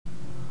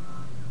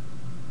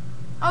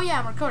Oh yeah,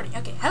 I'm recording.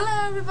 Okay,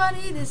 hello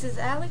everybody, this is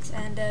Alex,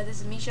 and this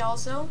is Misha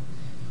also,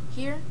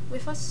 here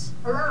with us.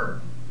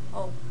 Hello.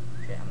 Oh,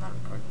 shit, I'm not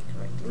recording it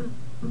correctly.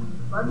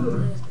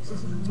 This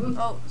is me.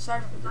 Oh,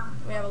 sorry,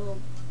 we have a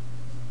little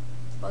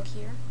bug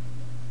here.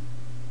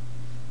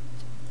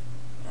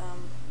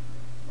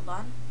 Hold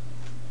on.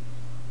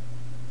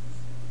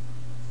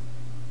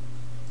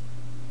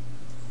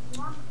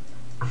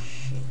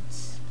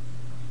 Shit.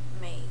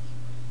 May.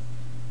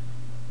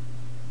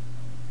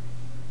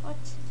 What?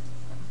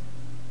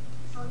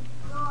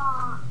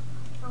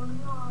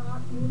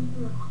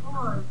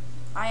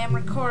 I am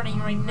recording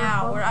right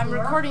now, I'm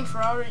recording for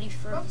already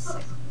 30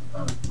 seconds.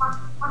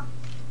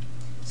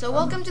 So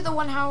welcome to the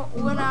one hour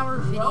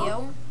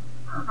video.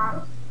 1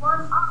 hour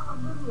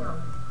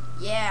video.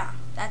 Yeah,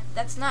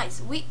 that's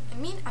nice. I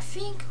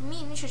think me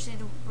and Misha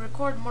should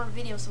record more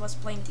videos of us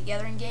playing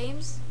together in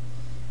games.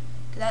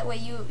 That way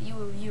you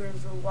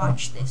viewers will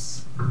watch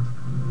this,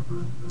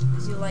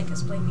 because you like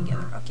us playing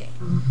together. Okay,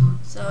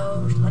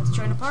 so let's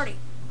join the party.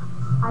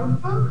 I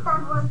think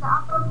that was the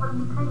upload will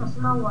be kind of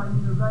slow while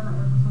you're gonna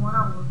every 1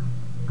 hour.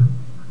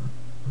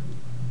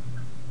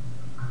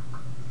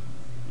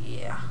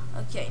 Yeah.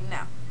 Okay.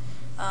 Now,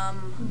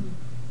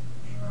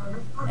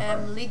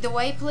 lead the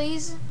way,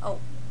 please. Oh,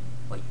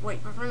 wait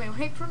for me. I'm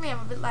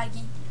a bit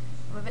laggy.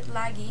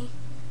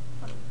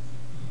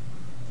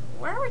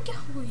 Where are we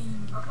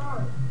going?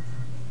 Okay.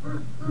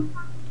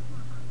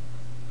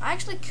 I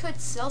actually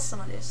could sell some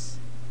of this.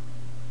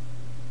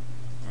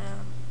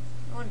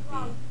 It wouldn't be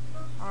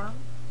harm.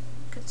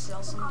 Could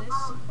sell some of this.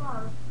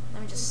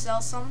 Let me just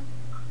sell some.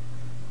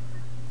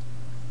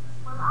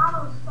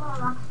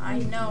 I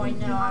know,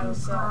 auto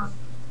sell.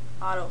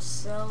 Auto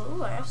sell.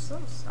 Ooh, I have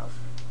some stuff.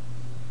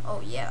 Oh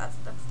yeah,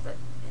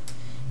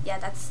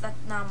 that's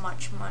not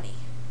much money.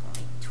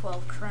 Only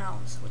 12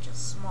 crowns, which is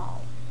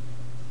small.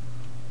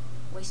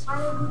 Waste of.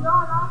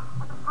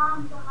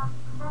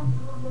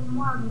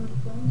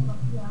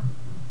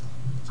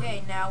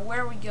 Okay, now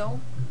where we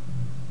go?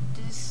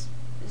 This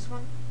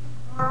one?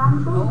 Oh,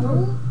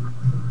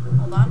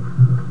 hold on.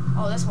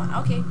 Oh, this one.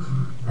 Okay.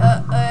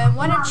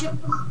 Why don't you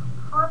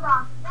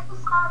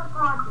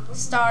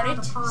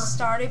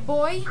start it,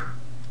 boy,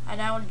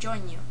 and I will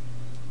join you.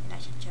 And I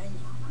should join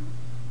you.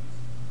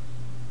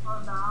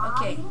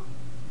 Okay.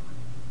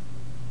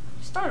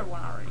 Started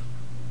one already.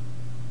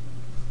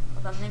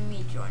 Hold on, let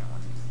me join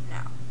one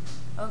now.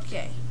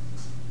 Okay.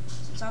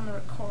 Since I'm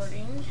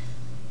recording.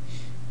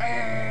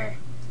 Why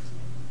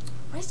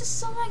is this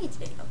so laggy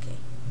today? Okay.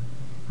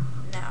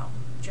 Now,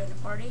 join the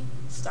party.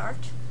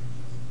 Start.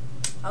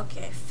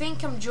 Okay, I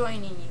think I'm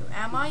joining you.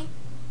 Am I?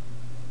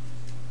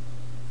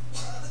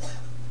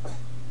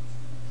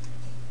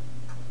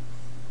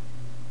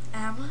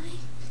 Am I?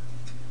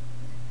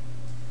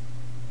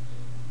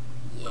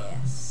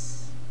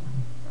 Yes.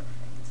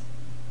 Perfect.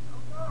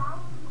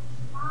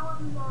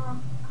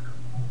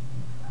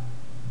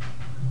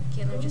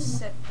 Okay, let me just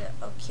set the.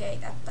 Okay,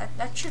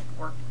 that should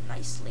work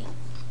nicely.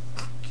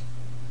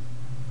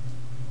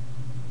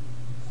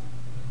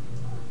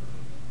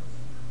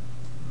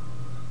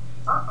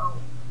 Uh-oh.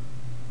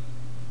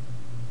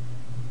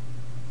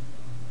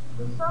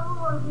 The server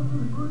will be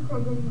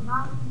boosted in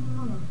 90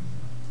 minutes.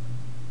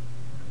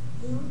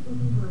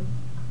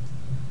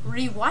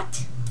 What?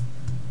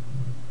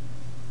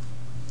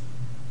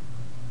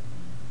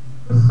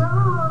 The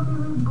server will be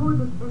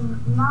rebooted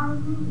in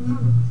 90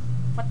 minutes.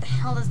 What the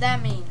hell does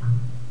that mean?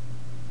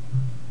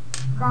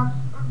 That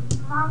if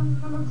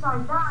 90 minutes are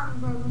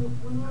done, then we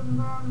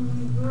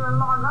will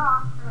log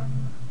off and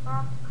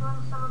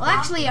well,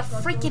 actually, a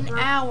freaking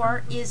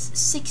hour is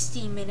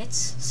 60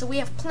 minutes, so we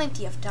have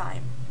plenty of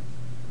time.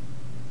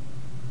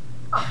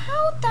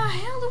 How the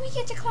hell do we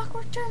get to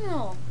Clockwork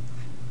Terminal?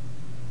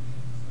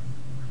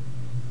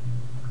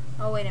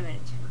 Oh, wait a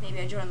minute. Maybe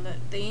I joined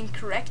the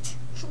incorrect.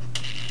 I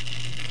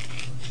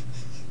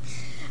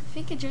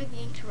think I joined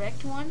the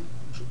incorrect one.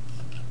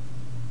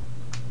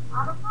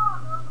 I don't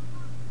know.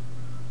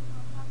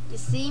 You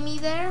see me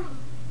there?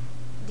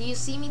 Do you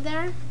see me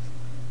there?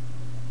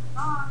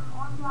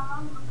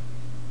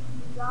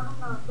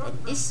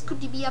 This could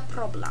be a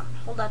problem.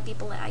 Hold on,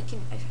 people. I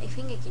think I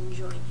can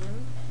join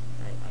him.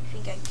 I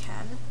think I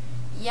can.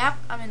 Yep,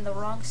 I'm in the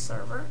wrong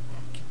server.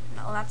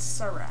 No, that's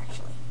server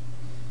actually.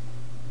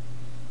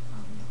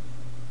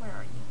 Where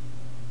are you?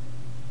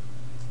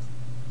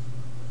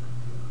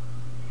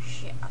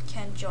 Shit, I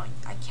can't join.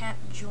 I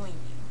can't join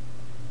you.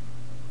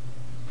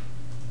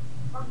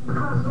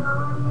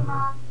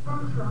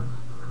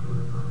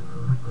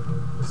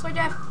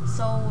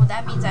 So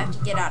that means I have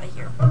to get out of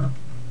here.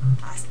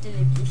 Hasta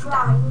la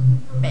vista,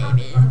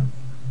 baby.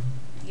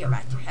 Go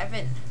back to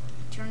heaven.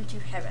 Return to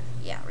heaven.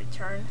 Yeah,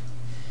 return.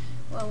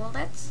 Well,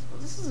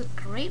 this is a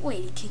great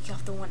way to kick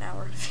off the 1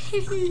 hour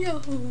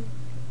video.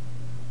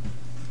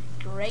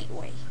 Great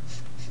way.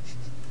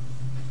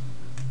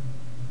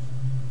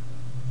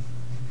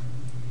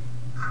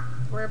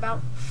 We're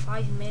about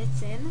 5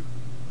 minutes in,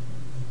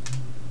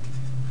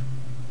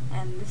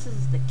 and this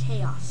is the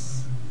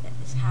chaos that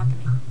is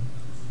happening.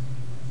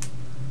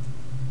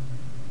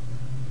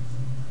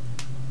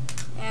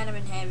 of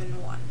in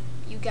heaven 1.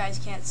 You guys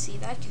can't see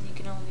that because you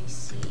can only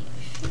see.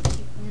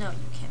 No,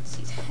 you can't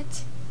see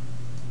that.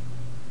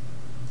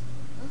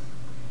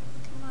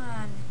 Come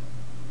on.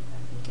 I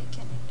think I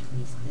can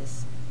increase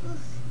this.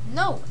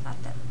 No,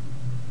 not that.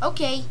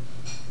 Okay.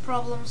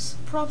 Problems.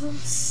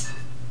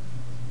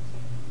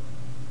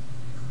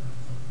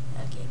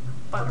 Okay,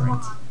 bugger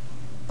it.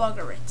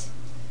 Bugger it.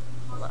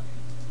 Hold up.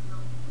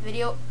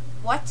 Video.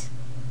 What?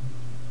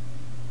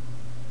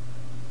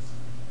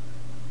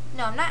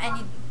 No, I'm not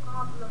any.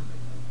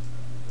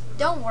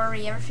 Don't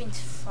worry, everything's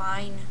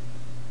fine.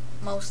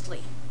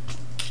 Mostly.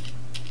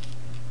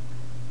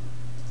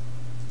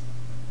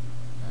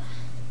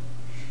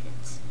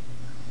 Shit.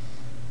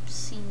 I've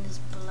seen this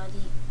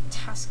bloody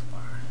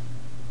taskbar.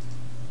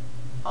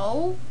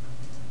 Oh?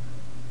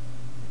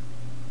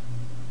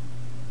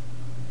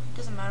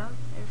 Doesn't matter.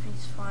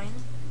 Everything's fine.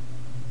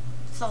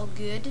 It's all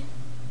good.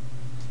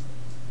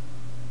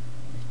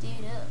 Lift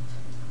it up.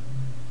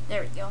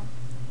 There we go.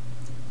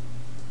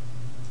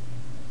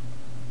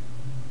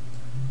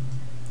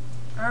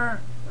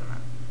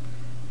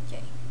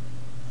 Okay.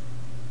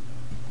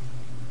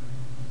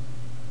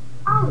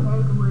 I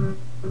hate weird.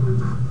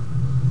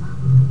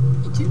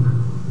 Me too.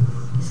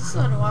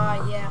 So do I,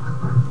 yeah.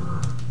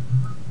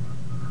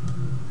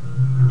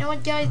 You know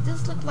what, guys?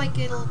 This looks like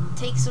it'll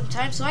take some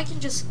time, so I can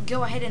just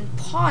go ahead and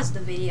pause the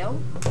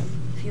video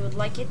if you would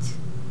like it.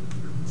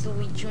 So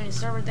we join the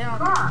server down.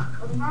 Yeah,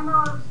 and then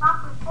it'll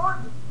stop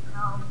recording, you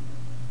know.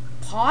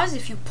 Pause?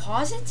 If you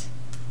pause it?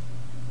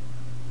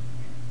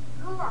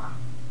 Yeah.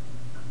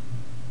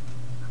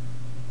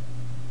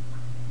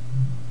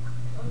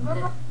 And then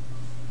it'll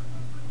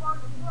record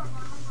again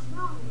and make a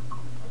new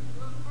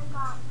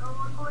video. It'll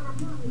record a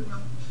new video.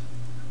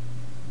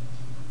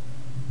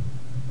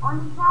 On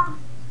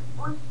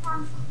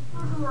time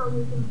video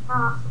you can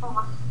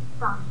pause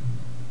stuff.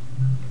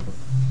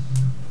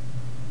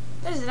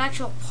 There's an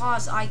actual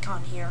pause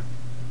icon here.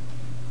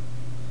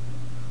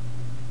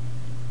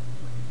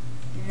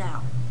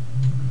 Now.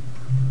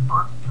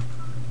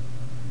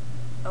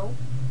 Oh,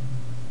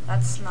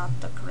 that's not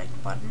the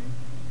correct button.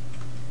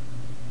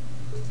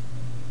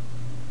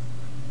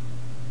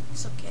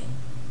 It's okay.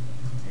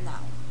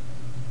 Now,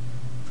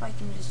 if I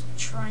can just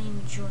try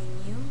and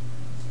join you.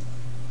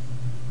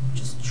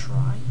 Just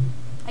try.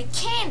 I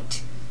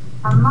can't!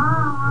 Come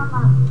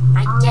on.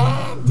 I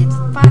can't! It's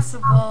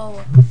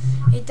impossible.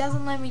 It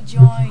doesn't let me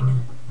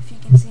join. If you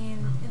can see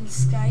in the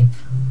Skype.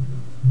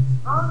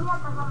 Oh yeah,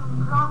 because I'm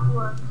in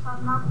Blockwork, so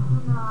I'm not in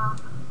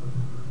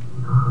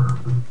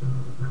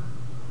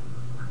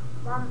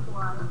that's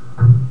why.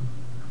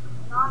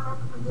 Not let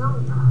me do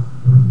it.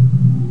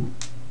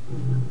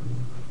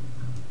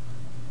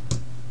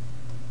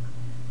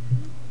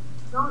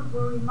 Don't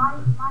worry, my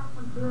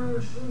computer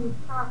is really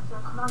fast, so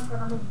it's not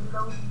gonna make the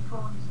loading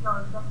phone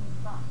start getting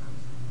fast.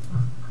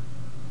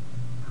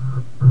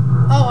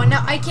 Oh,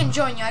 now I can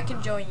join you.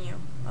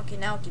 Okay,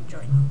 now I can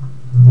join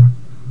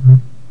you.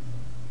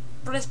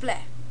 Press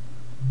play.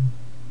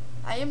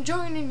 I am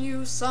joining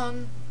you,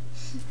 son.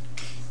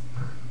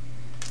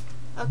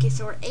 Okay,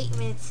 so we're 8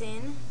 minutes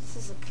in. This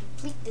is a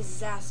complete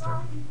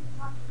disaster.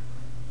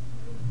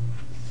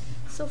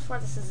 So far,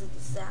 this is a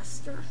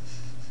disaster.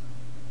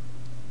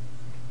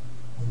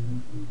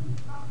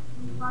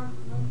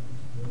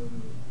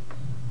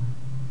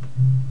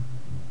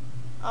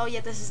 Oh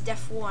yeah, this is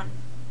Def 1.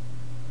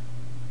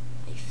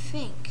 I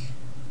think.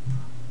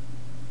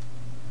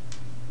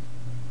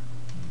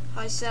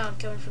 High sound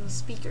coming from the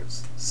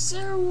speakers.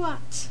 So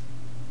what?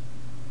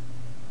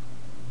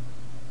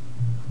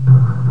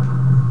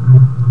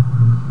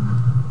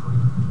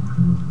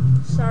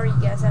 Sorry,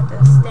 you guys have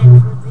to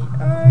stand for the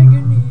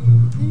agony.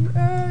 The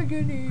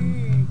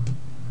agony.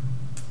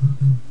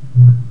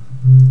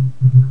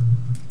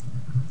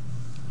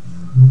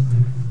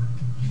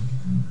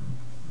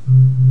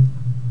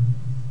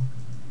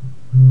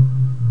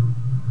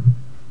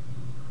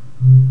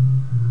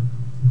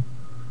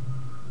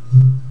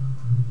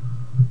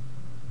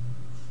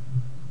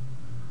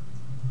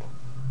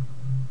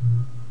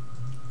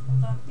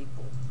 Hold on,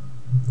 people.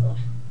 Ugh.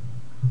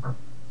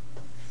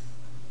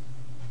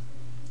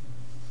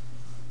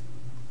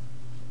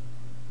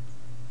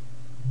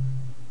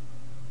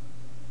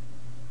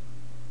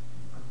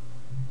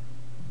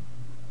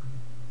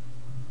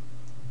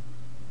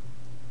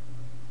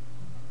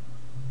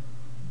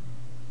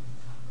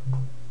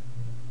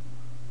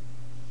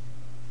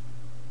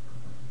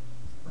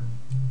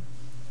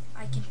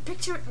 I can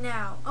picture it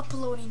now.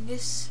 Uploading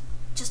this,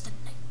 just a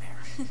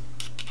nightmare.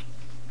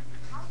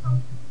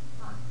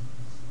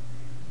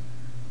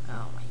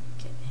 Oh my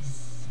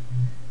goodness.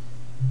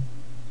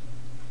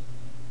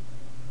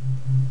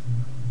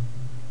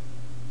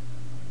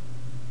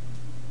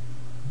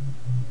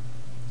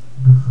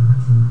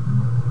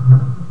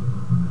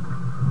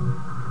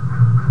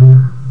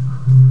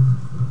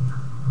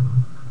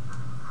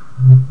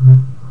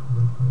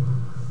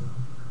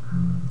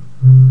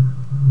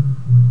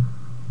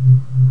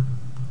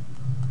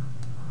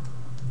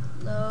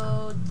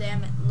 Load,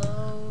 damn it.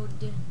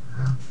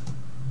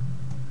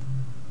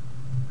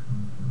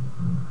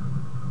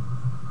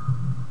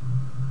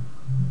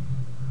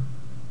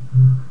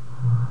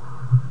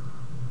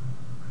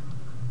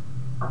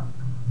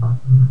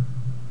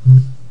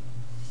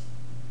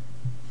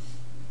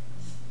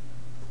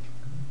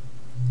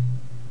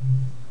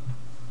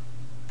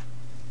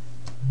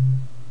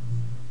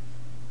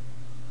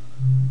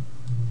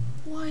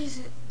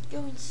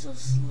 so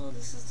slow.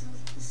 This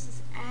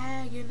is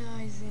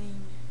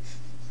agonizing.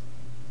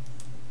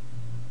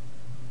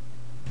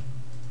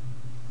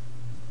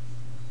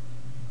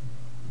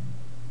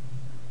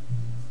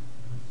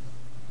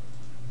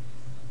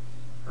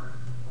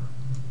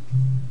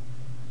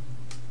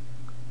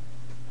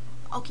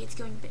 Okay, it's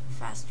going a bit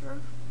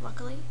faster,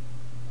 luckily.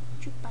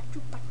 Chupa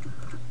chupa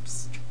chupa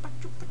chups, chupa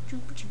chupa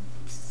chupa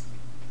chups.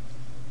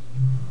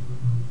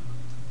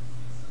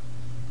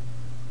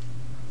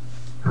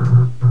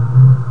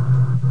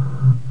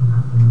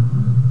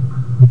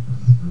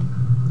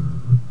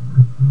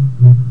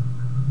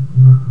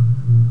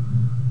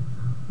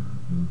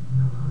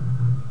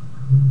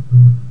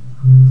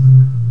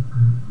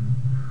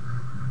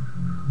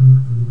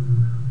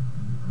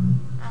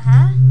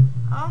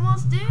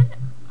 Almost, dude.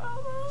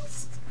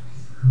 Almost.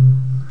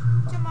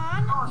 Come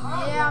on.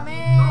 Yeah,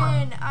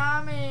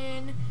 I'm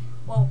in.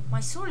 Whoa, my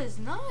sword is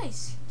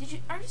nice.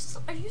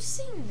 Are you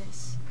seeing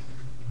this?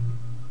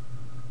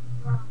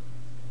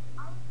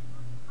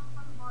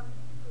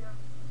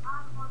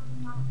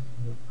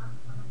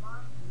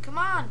 Come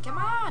on, come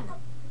on.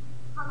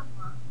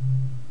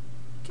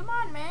 Come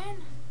on, man.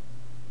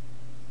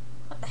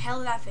 What the hell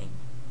is that thing?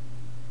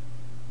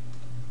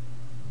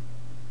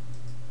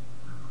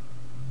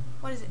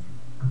 What is it?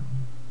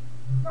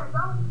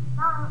 Now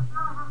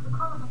I have the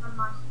color on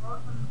my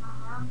sword in my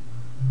hand.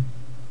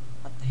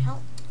 What the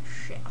hell?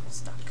 Shit, I'm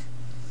stuck.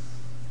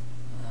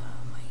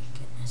 Oh my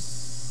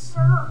goodness.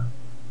 Yeah, look.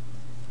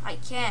 I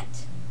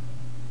can't.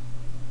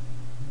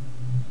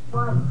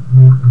 What?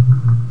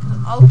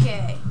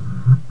 Okay.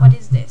 What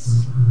is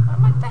this?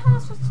 What the hell am I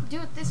supposed to do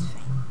with this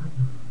thing?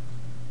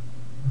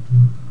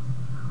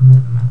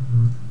 Doesn't matter.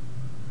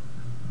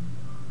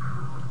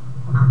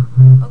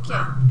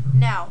 Okay,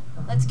 now,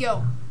 let's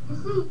go. You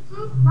see,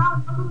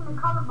 now I'm looking at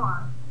the color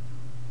bar.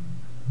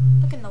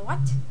 Look in the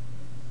what?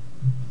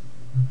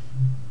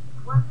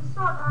 When the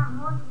sword that I'm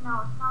holding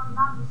now, it's now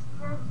not the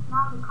spear, it's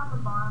now the color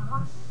bar. I'm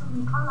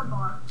holding the color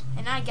bar.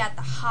 And I got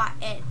the hot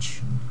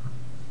edge.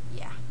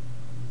 Yeah.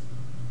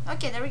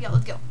 Okay, there we go,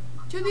 let's go.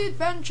 To the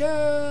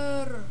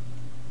adventure!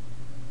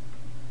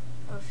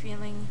 I have a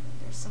feeling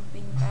there's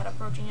something bad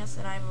approaching us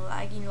and I'm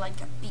lagging like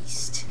a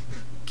beast.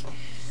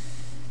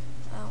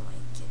 Oh my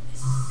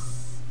goodness.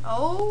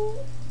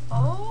 Oh!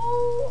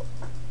 Oh!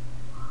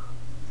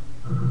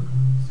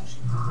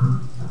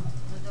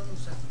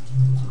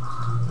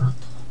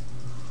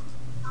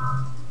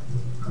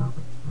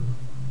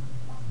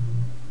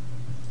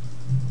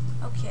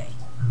 Okay.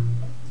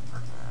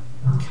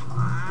 Come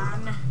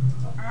on.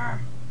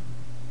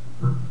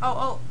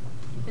 Oh!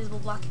 Invisible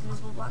block,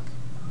 invisible block.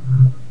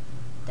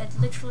 That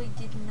literally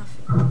did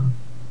nothing.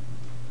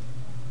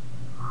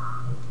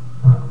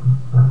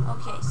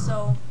 Okay,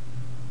 so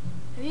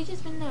have you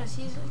guys been noticed?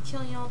 He's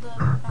killing all the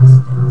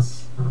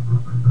bastards.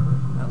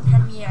 Oh,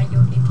 come here, you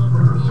little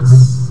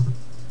beast.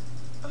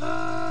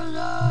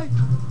 Die!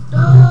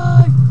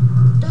 Die!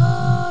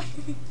 Die!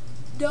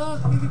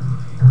 Die!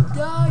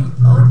 Die!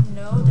 Oh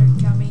no, they're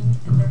coming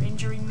and they're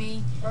injuring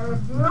me.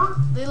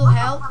 Little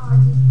help.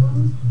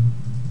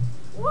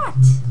 What?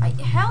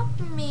 Help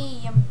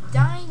me! I'm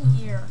dying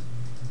here.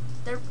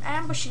 They're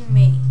ambushing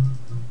me.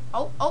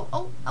 Oh!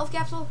 Health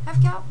capsule!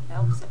 Health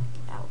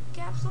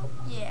capsule!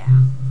 Yeah.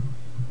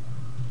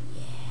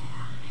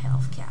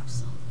 Health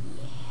capsule.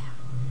 Yeah.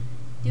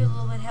 Do a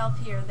little bit of help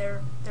here.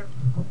 They're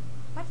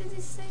what did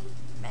it say?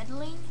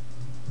 Meddling?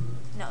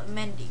 No,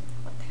 mending.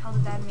 What the hell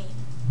did that mean?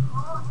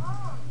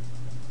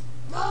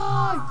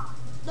 Die!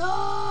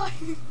 Die!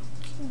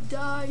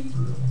 Die!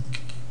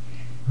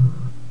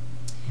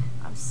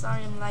 I'm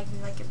sorry I'm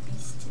lagging like a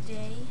beast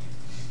today.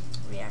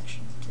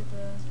 Reaction to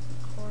the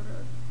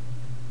recorder.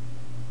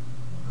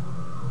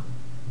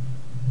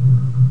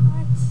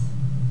 What?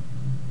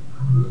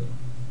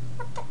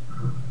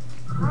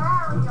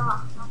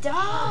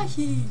 Die!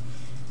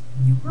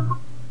 You.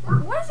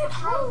 What is it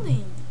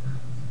holding?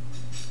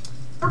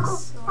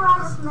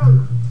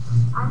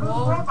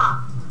 Whoa.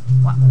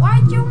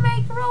 Why'd you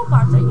make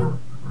robots? Are you?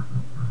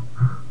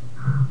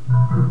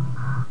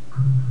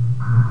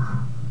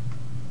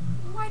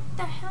 What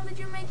the hell did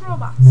you make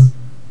robots?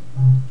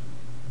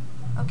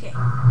 Okay. I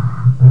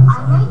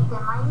made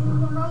them. I even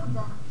made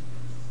them.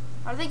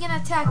 Are they gonna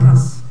attack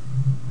us?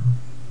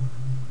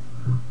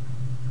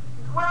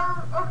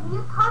 Well, if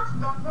you touch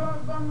them,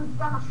 then it's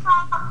gonna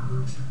shock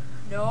you.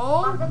 No.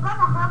 But they're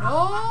gonna have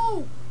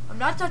No. I'm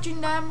not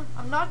touching them.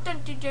 I'm not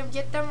touching them.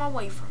 Get them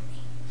away from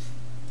me.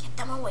 Get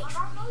them away But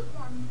from I me. made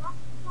them.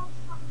 That's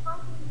like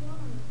fighting the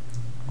enemy.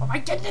 Oh my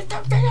goodness,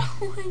 don't get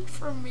away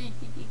from me.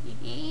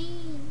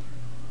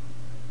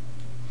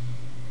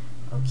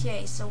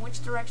 Okay, so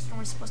which direction are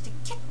we supposed to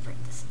get rid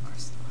of this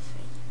arsenal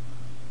thing?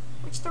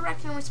 Which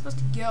direction are we supposed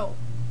to go?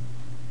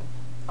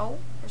 Oh,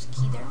 there's a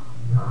key there.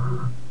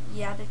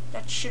 Yeah,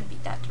 that should be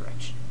that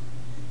direction.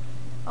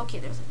 Okay,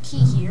 there's a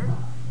key here.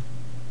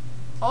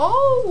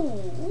 Oh!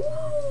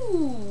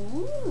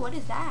 Ooh, what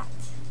is that?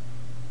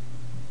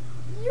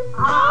 You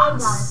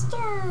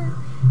monster!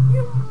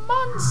 You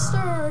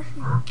monster!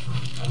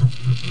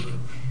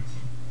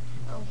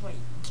 Oh my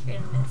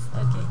goodness.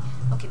 Okay.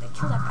 Okay, then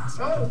kill that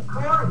bastard. Hey,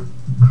 boy.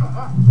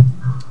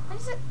 Why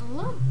does it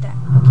look that?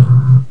 Okay.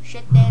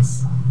 Shit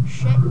this.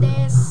 Shit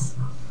this.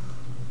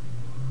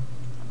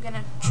 I'm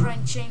gonna try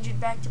and change it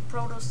back to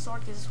Proto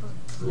Sword because this was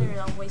clearly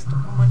a waste of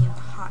money on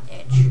the hot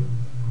edge.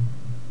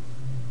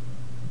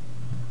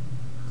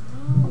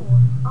 No.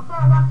 Okay,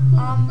 I got the key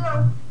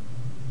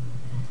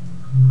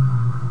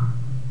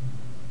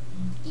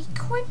too.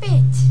 Equip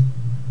it.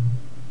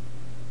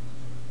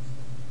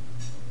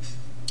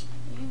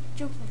 You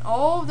joking?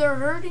 Oh, they're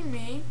hurting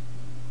me.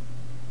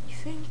 You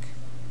think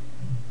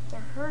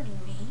they're hurting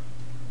me?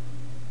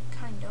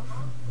 Kind of.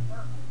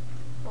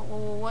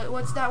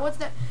 What's that? What's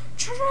that?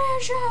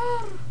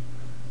 Treasure!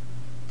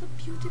 The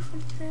beautiful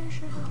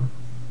treasure.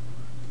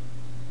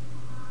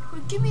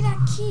 Wait, give me that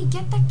key.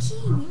 Get that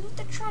key. We need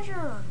the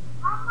treasure.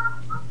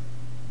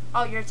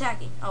 Oh, you're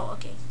attacking. Oh,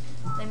 okay.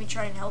 Let me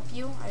try and help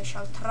you. I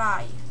shall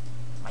try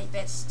my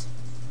best.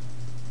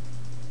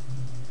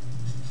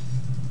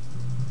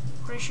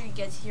 Pretty sure you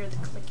guys hear the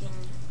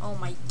clicking. Oh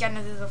my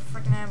goodness, there's a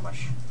freaking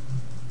ambush.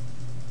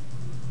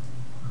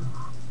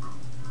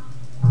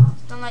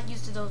 Still not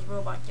used to those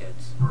robot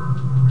dudes.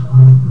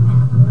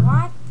 And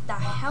what the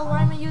hell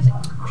am I using?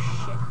 Oh,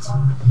 shit.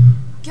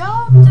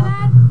 Go to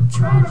that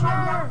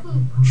treasure!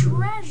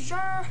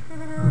 Treasure!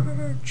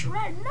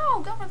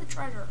 No, go for the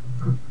treasure.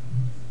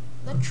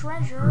 The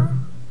treasure.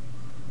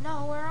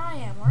 No, where I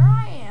am. Where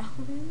I am.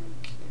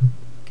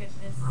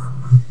 Goodness.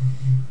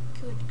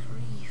 Good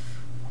grief.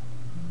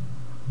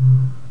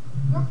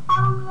 Just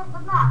follow me at the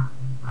map.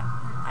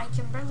 I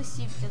can barely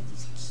see because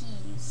these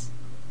keys.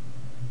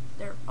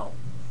 They're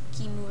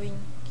keep moving,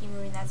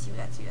 that's you.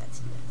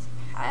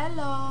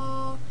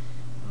 Hello.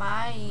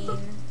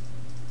 Mine.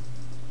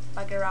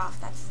 Bugger off,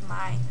 that's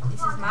mine.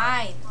 This is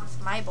mine. This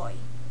is my boy.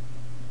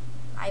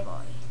 My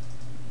boy.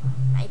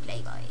 My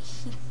playboy.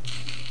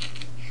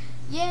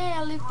 Yeah,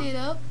 I lift it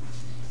up.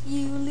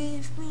 You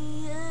lift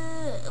me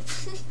up.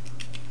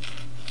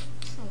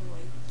 Oh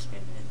my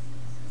goodness.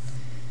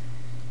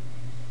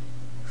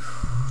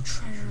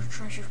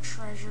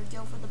 Treasure.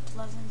 Go for the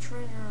pleasant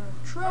treasure.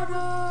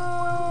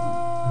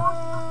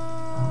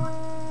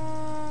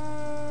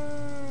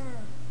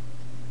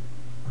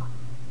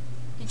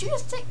 Did you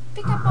just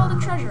pick up all the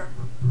treasure?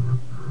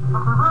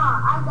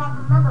 I got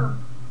the medal.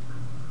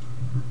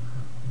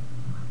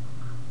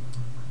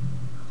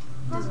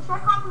 Just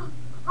check how many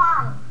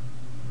times.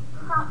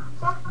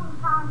 Check how many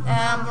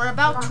times. We're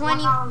about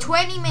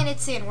 20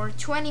 minutes in. We're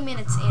 20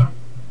 minutes in.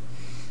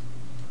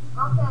 Okay, so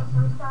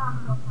we still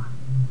have no time.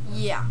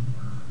 Yeah.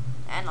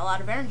 And a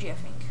lot of energy, I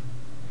think.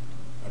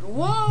 And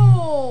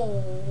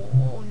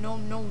whoa! No,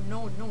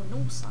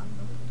 son.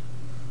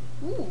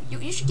 No. Ooh,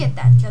 you should get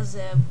that, because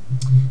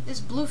this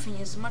blue thing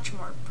is much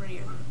more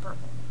prettier than the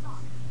purple.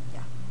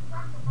 Yeah.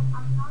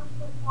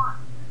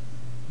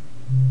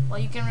 Well,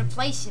 you can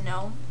replace, you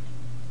know.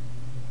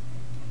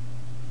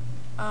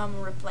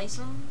 Replace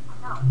them?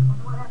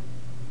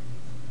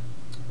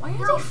 Why are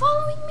they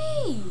following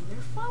me?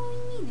 They're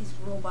following me, these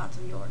robots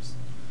of yours.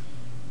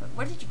 But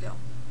where did you go?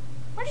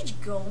 Where did you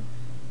go?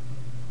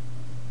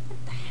 What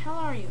the hell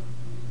are you?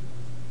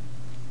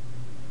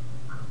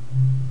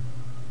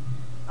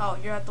 Oh,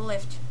 you're at the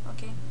lift.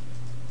 Okay.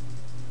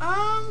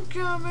 I'm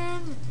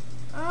coming.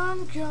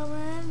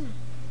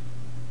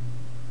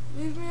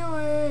 Leave me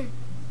away.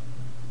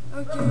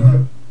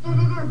 Okay.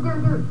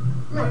 Dude.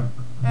 Look.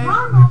 Hey.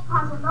 Your name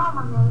has a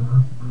normal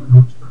name.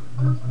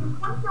 And if you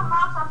point your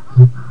mouse at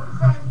me, it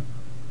says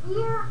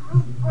Fear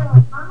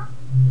Reborn.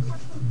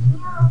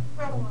 Fear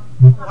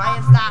Reborn. Why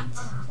is that?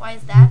 Why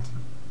is that?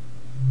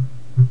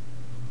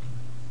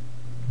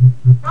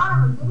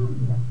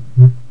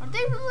 Are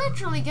they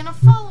literally gonna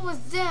follow us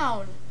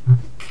down?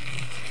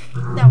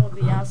 That would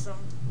be awesome.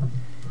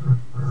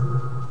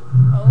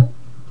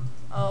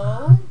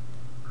 Oh.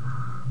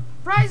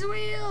 Prize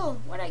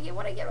wheel! What'd I get?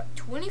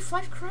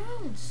 25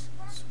 crowns.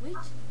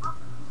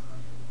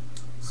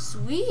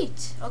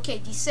 Sweet. Okay,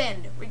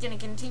 descend. We're gonna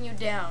continue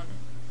down.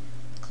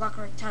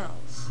 Clockwork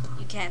tunnels.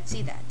 You can't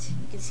see that.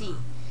 You can see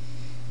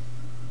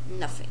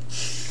nothing.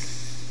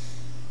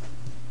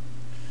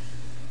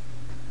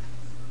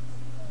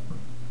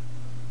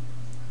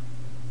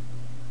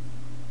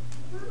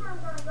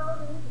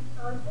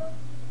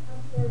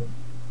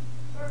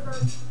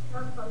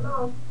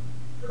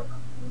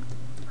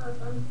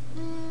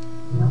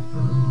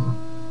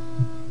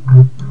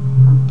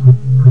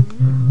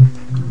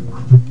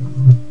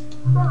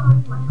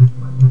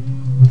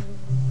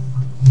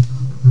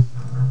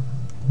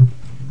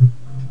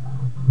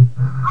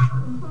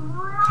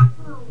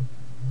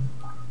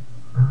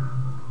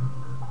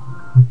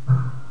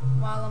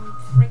 While I'm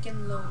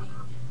freaking loading.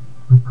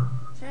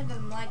 Sorry that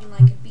I'm lagging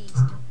like a beast.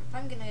 If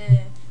I'm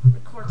gonna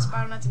record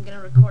Spider-Man, I'm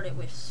gonna record it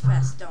with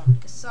fast stone,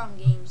 because some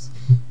games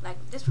lag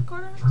with this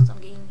recorder, some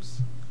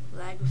games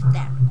lag with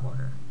that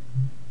recorder.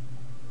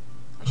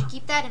 I should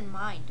keep that in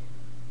mind.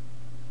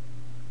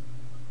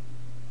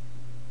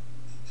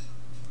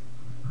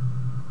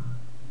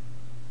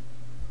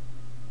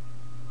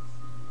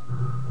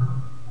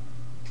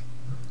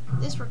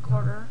 This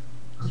recorder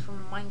It's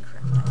from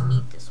Minecraft. I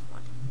need this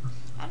one.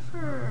 And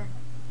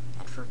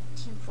for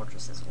Team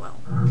Fortress as well.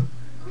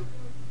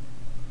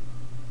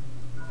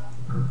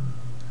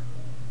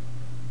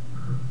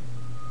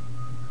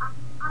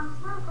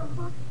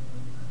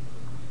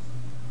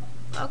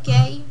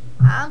 Okay,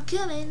 I'm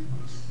coming.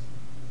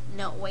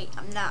 No, wait,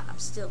 I'm not. I'm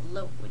still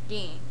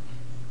loading.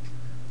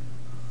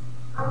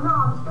 I know,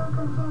 I'm still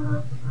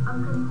continuing.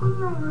 I'm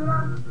continuing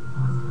around.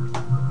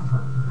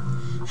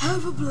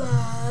 Have a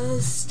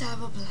blast.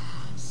 Have a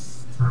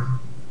blast.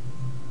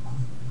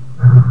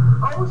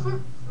 Oh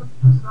shit.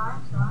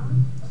 Slime.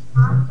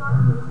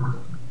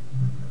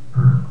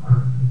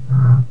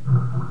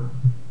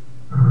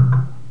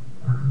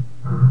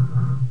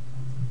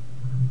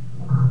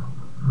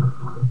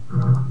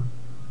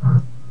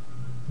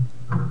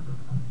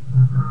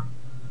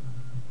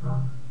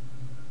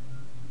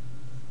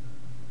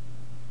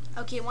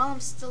 Okay, while I'm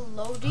still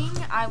loading,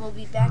 I will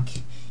be back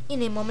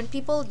in a moment,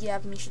 people. You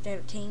have me should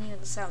entertain you in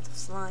the sound of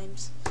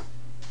slimes.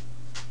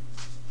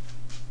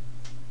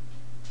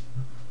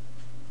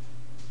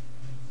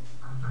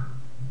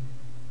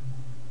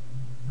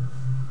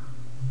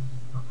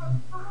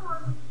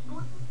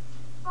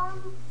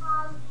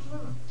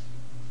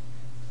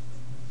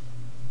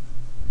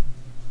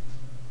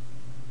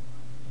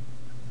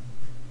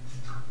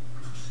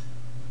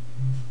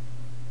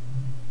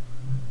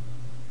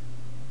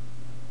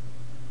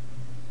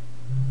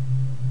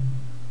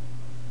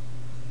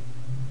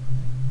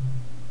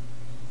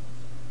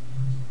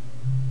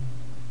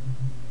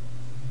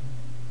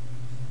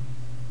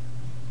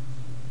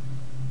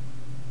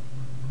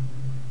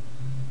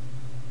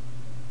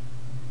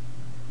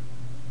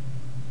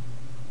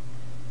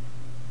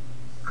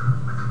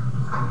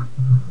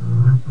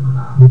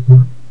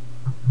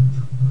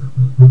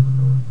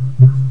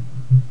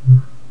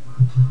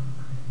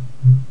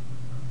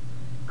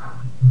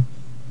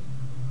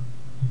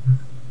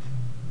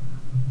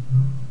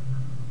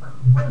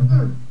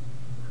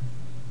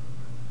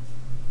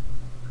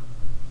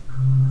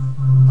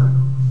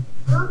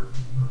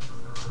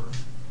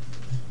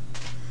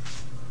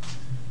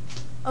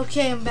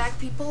 Okay, I'm back,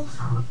 people.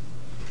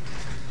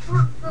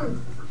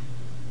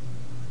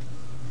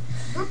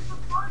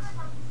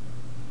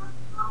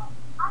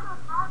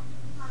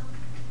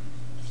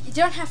 You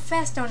don't have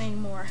fast down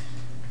anymore.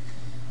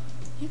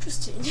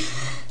 Interesting.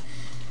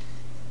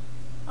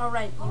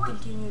 Alright, you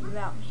continued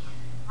without me.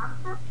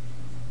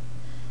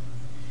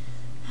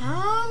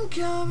 I'm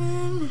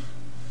coming.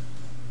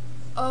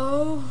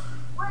 Oh.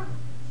 Wait,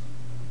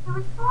 the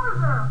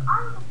recorder.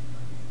 I'm the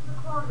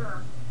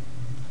recorder.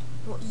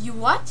 You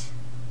what?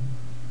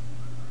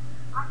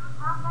 I don't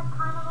have that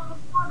kind of a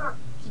recorder.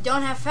 You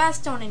don't have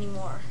fast stone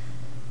anymore.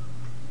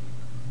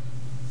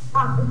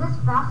 Is this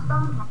fast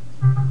stone?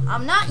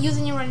 I'm not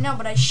using it right now,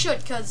 but I should,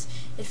 because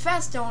it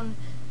fast stone.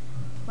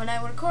 When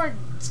I record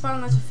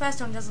Spotlight with fast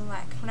stone, it doesn't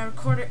lag. When I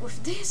record it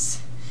with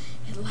this,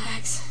 it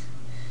lags.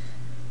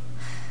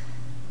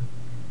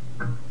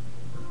 But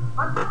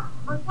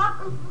what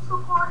is this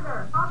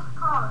recorder? What's it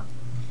called?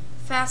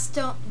 Fast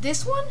stone.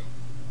 This one?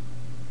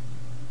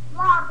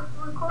 Yeah,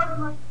 it's recording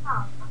right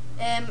now.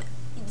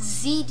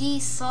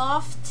 ZD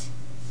Soft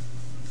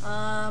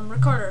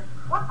recorder.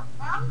 What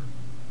the hell?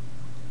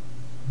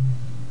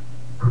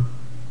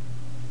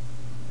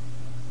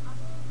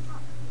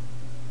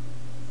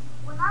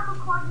 When I'm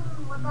recording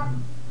with that,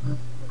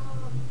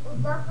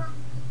 it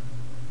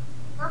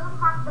doesn't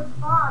have the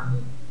pause.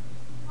 It's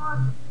pause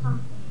or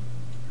something.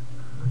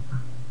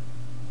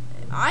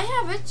 I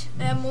have it.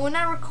 When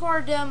I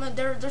record,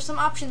 there's some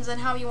options on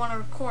how you want to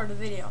record a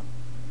video.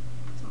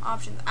 Some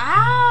options.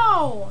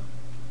 Ow!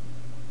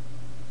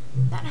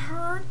 That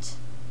hurt.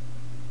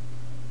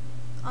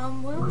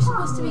 Where are we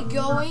supposed to be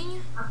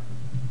going?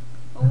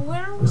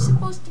 Where are we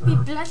supposed to be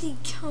bloody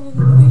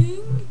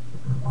going?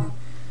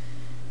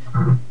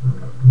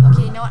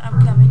 Okay, you know what? I'm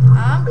coming.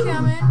 I'm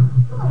coming.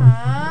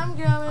 I'm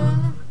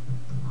coming.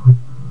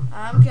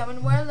 I'm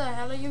coming. Where the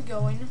hell are you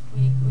going?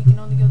 We can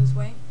only go this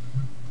way.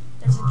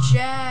 There's a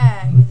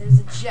jag. There's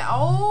a jag.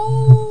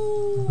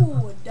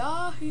 Oh,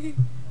 die.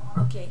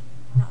 Okay,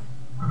 no.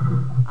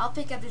 I'll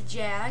pick up the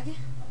jag.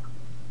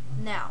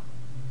 Now,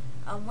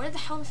 where the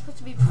hell am I supposed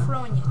to be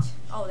throwing it?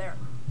 Oh, there.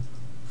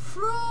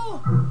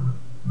 Throw.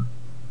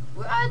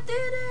 I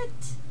did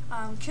it.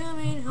 I'm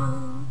coming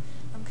home.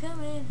 I'm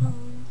coming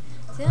home.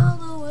 Tell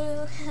the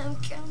world I'm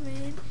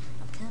coming.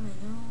 I'm coming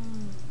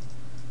home.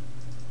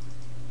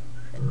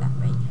 That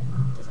way.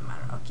 Doesn't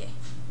matter. Okay.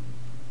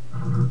 I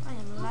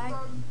am lag.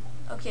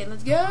 Okay,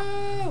 let's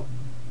go.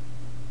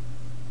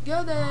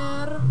 Go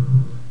there.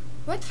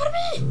 Wait for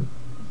me. Oh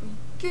my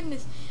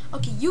goodness.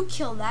 Okay, you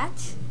kill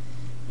that.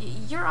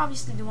 You're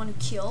obviously the one who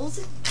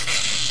killed.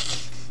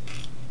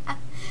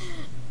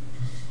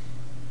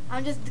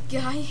 I'm just the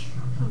guy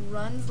who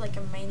runs like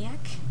a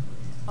maniac.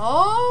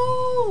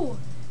 Oh!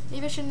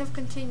 Maybe I shouldn't have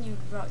continued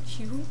without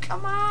you.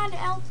 Come on,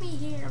 help me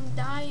here. I'm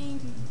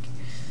dying.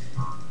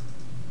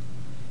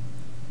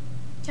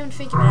 Come to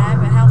think about it, I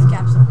have a health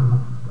capsule.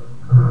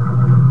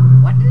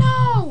 What?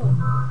 No!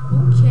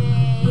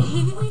 Okay.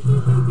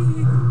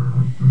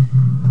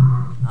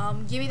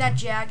 that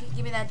jag.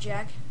 Give me that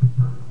jag.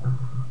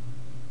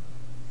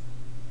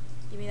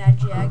 Give me that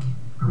jag.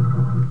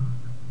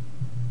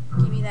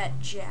 Give me that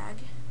jag.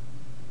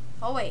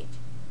 Oh wait.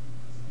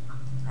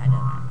 I don't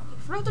know.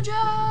 Okay, throw the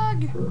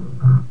jag!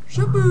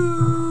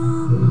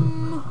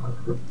 Shaboom!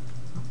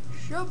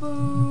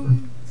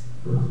 Shaboom!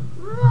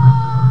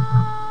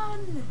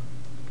 Run!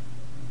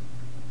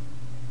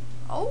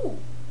 Oh!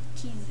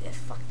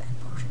 Fuck that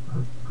potion.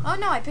 Oh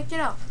no, I picked it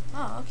up.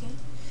 Oh, okay.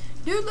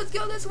 Dude, let's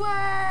go this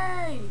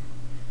way!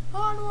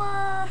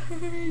 Onward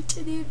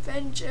to the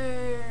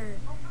adventure!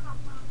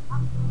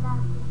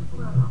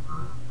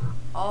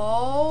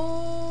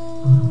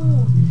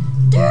 Oh!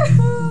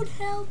 Dude,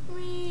 help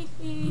me!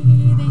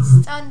 They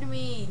stunned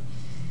me!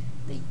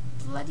 They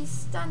bloody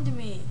stunned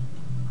me!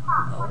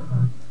 Oh.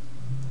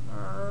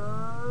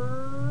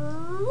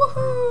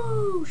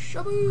 Woohoo!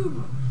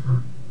 Shaboom!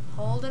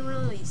 Hold and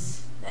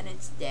release. Then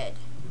it's dead.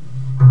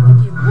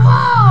 Okay.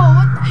 Whoa!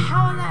 What the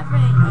hell is that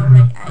thing? Oh,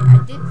 right. I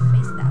did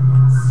face that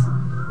once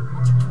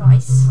or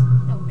twice.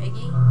 No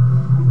biggie.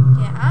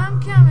 Okay, I'm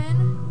coming.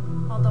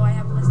 Although I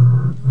have less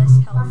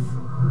health.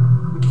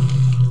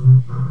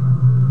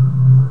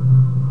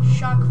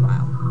 Shock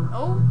vial.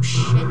 Oh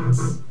shit!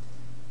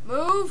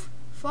 Move!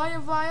 Fire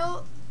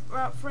vial. We're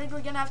afraid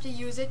we're gonna have to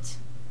use it.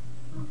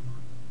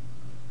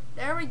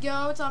 There we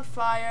go. It's on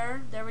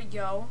fire. There we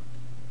go.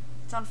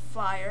 It's on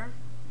fire.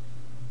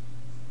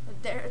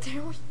 There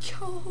we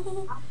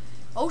go.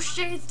 Oh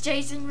shit, it's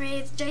chasing me,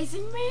 it's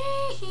chasing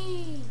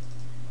me.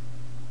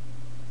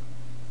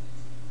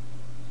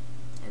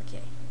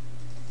 Okay.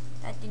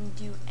 That didn't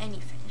do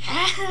anything.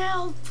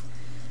 Help!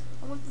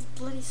 I want this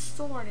bloody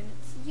sword and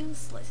it's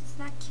useless. It's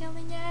not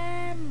killing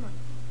him.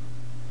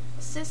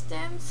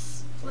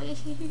 Assistance,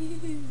 please.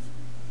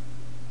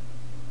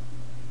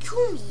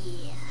 Come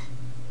here.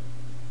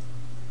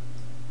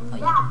 And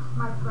that's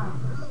my friend.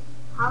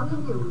 How you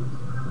do?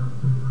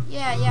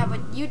 Yeah,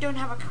 but you don't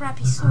have a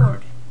crappy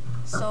sword.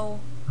 So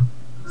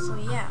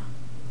yeah.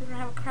 You don't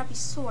have a crappy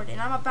sword, and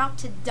I'm about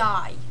to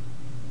die.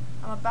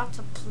 I'm about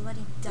to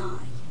bloody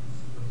die.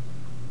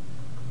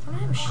 Don't I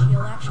have a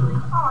shield, actually?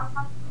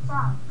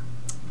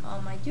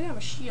 I do have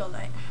a shield.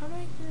 How do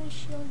I get a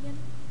shield again?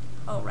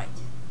 Oh, right.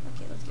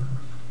 Okay, let's go.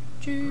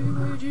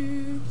 Chupa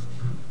joops,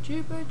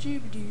 chupa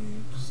chupa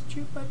doops,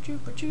 chupa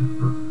chupa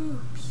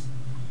choops.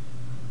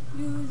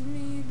 Use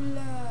me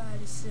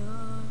bloody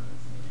sword.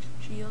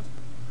 Shield.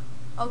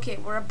 Okay,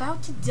 we're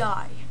about to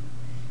die.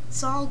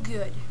 It's all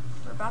good.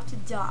 We're about to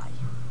die.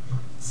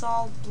 It's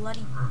all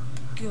bloody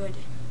good.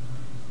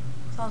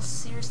 It's all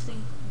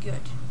seriously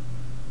good.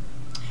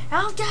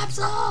 Health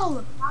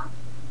capsule!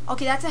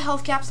 Okay, that's a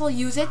health capsule.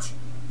 Use it.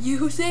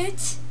 Use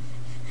it.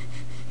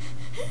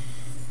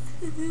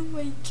 Oh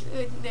my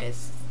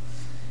goodness.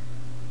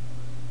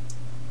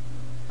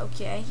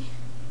 Okay.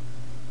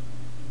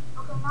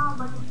 Okay, now I'm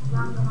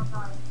gonna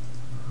die.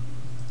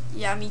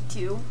 Yeah, me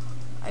too.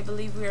 I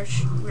believe we are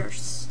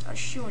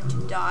shooing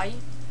to die.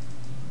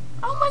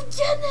 Oh my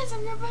goodness,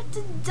 I'm about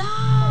to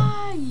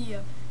die.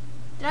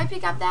 Did I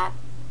pick up that?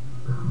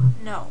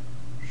 No.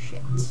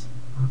 Shit.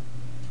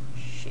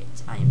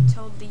 Shit, I am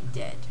totally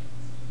dead.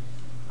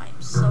 I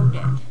am so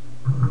dead.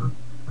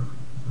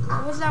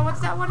 What's that? What's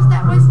that? What is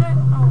that? What is that?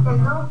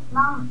 Oh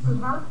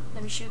no.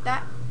 Let me shoot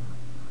that.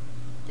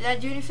 Did that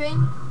do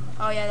anything?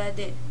 Oh yeah, that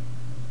did.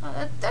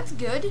 Oh, that's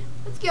good.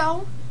 Let's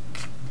go.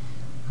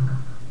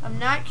 I'm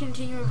not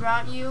continuing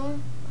without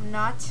you. I'm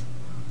not.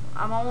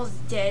 I'm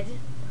almost dead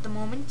at the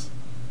moment.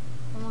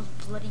 Almost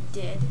bloody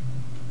dead.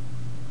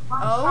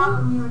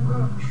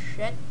 Oh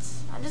shit.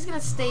 I'm just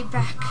gonna stay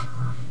back.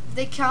 If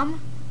they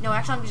come, no,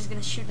 actually I'm just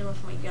gonna shoot them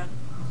with my gun.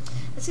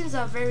 That seems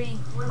a very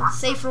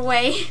safer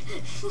way.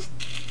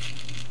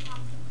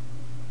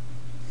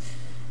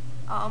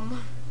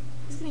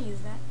 Who's gonna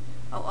use that?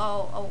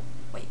 Oh,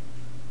 wait.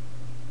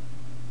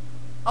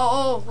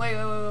 Oh,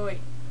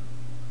 wait.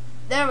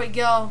 There we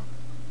go.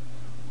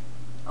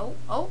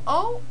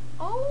 Oh.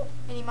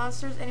 Any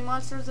monsters? Any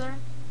monsters there?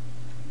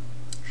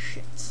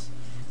 Shit.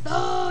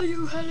 Oh,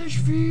 you hellish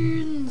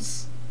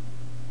fiends!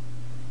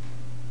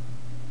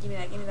 Give me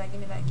that, give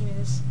me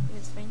this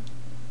thing.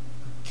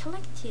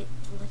 Collect it,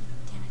 bloody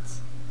damn it.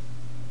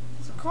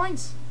 Some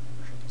coins.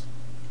 Shit.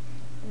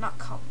 They're not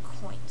called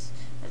coins.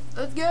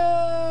 Let's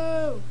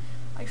go!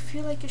 I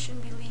feel like I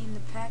shouldn't be leading the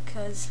pack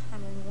because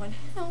I'm in one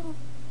health.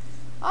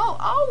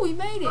 Oh, we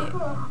made it! Okay.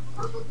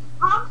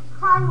 How much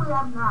time we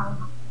have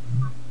now?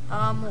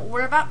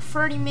 We're about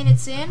 30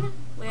 minutes in.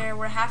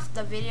 We're half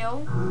the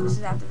video. This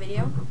is half the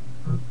video.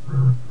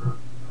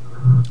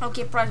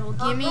 Okay, Prize will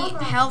give me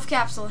health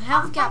capsule.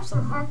 Health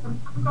capsule.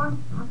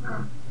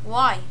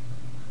 Why?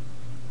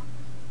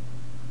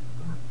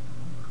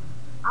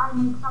 I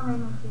need some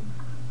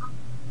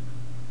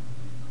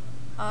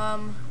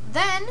energy.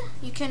 Then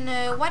you can.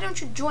 Why don't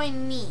you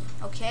join me?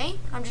 Okay,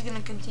 I'm just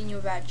gonna continue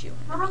about you.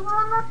 No.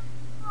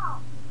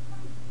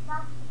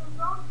 That's the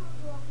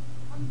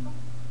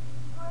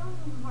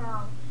training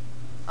hell.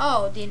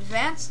 Oh, the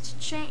advanced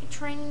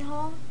training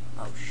hall.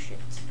 Oh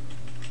shit.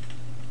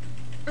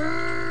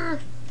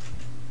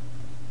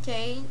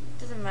 Okay,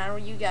 doesn't matter. where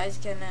you guys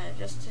can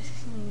just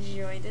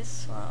enjoy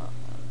this. Well,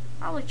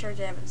 I'll return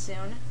to heaven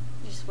soon.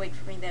 Just wait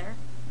for me there.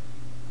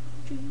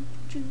 Okay.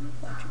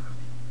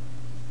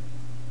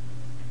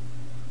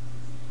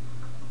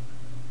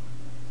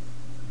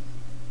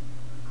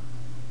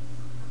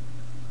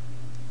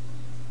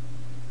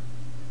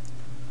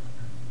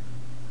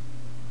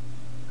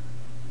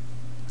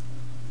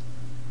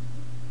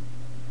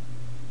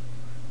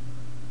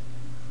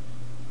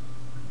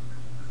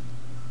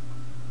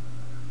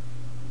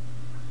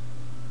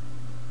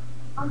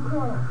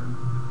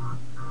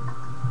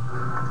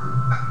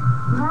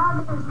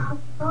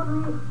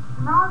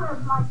 Now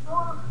there's my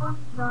total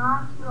questions are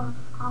actually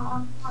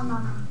on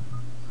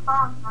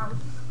Spotify.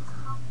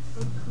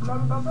 It's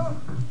Bebe,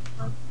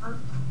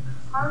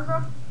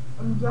 Isaac,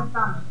 and Jeff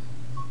Thomas.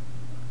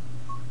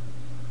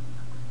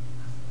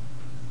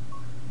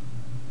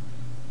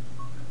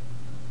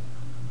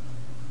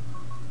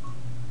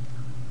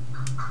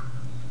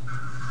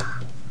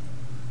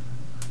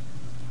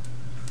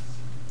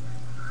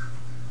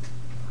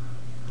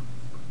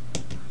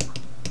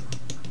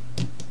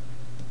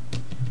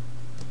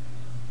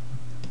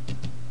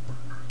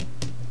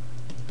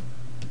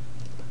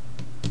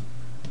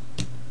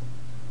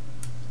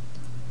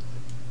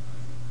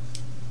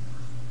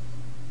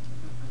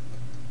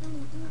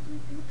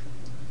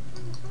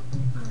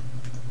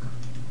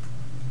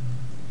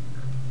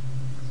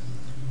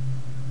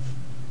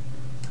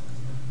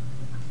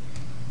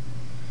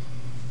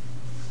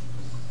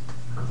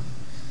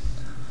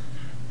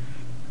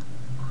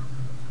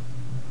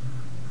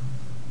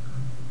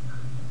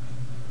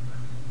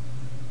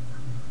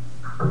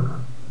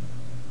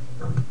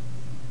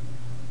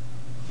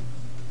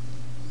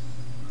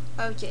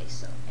 Okay,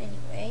 so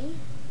anyway,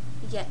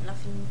 we got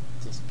nothing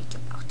to speak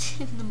about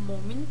in the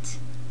moment.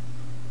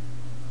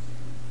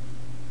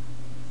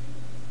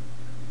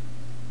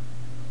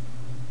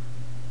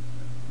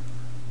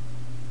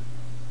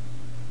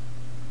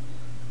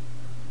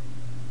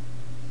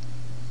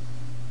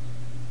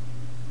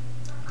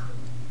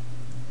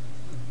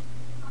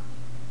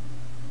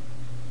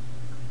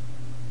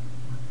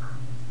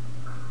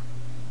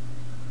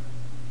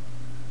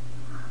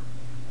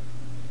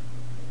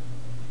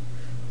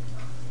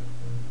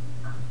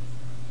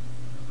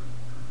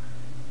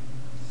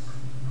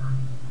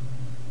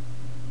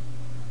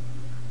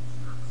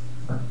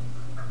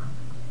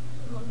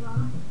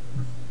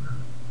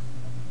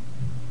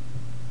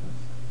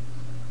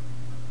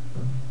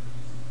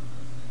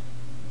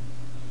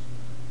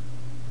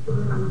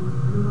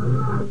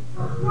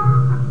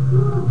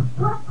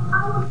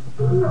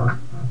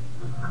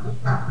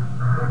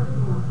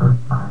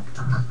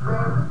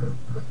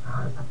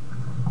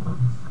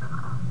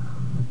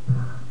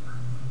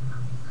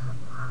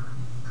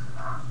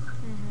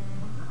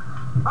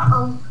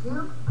 Uh-oh,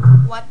 dude.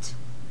 What?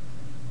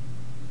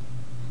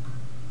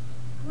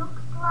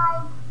 Looks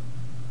like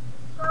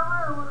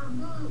server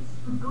will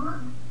be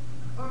good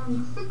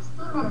in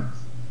 60 minutes.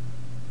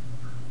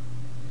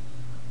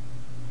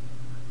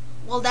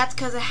 Well, that's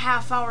because a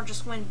half hour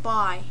just went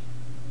by.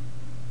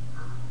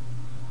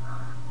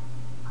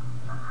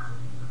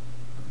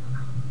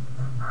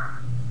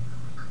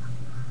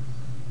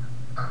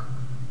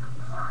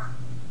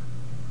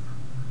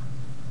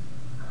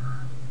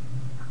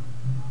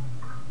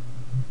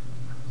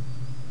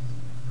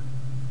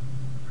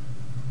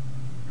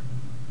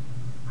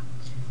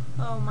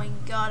 Oh my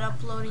god,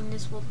 uploading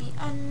this will be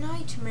a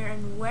nightmare.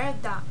 And where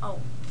that? Oh,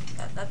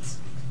 that's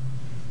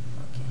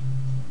okay.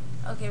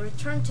 Okay,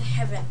 return to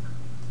heaven.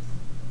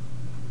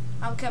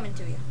 I'm coming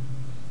to you.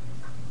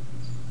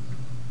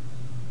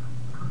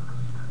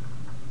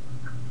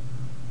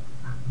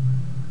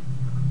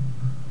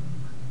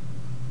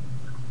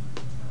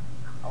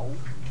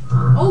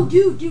 Oh,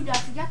 dude, I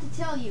forgot to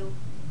tell you.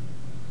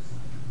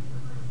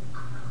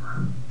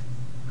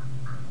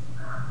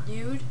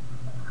 Dude.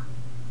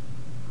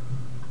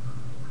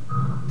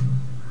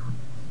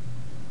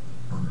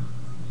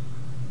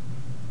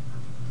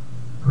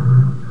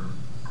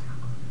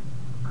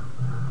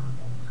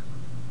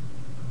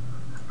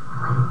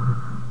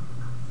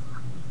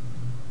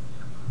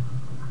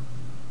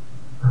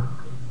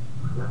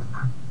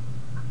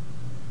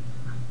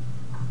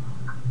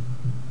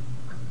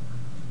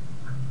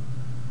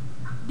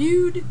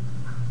 Dude.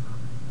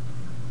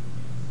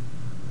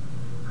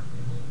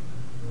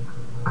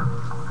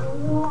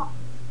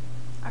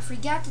 I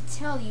forgot to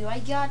tell you, I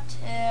got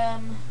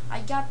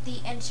the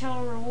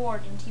Intel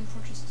reward in Team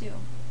Fortress 2.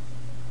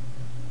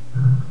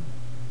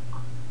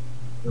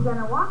 You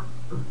gonna what?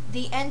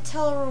 The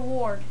Intel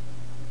reward.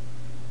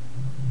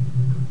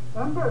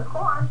 Enter a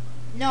course.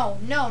 No.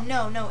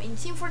 In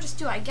Team Fortress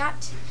 2, I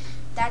got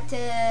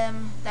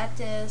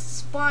that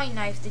spy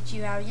knife that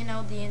you have. You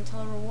know, the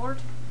Intel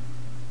reward.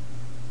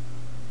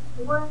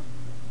 Well,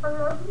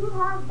 if you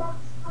have that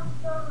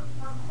special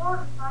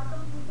course, I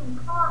think you can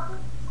pause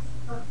it.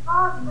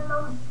 Pause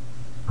below.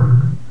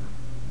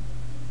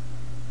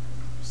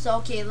 So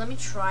okay, let me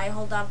try.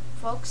 Hold on,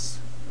 folks.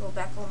 We'll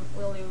be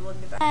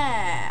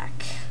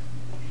back.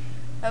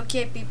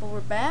 Okay, people, we're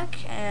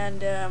back,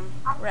 and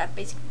we're at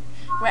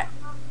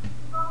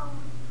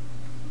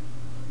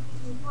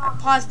I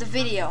paused the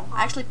video.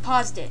 I actually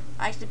paused it.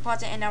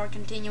 And now we're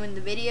continuing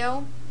the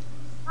video.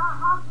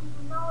 How can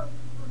you know it's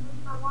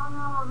a 1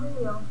 hour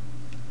video?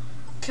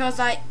 Cause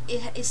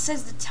it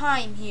says the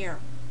time here.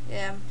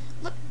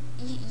 Look,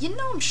 you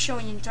know I'm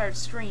showing the entire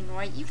screen,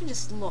 right? You can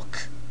just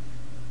look.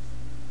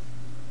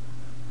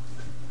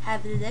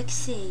 Have a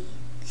look-see.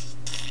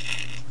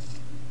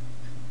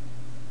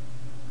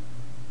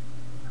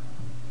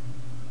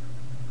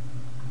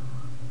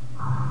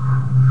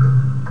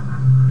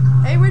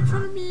 Hey, wait for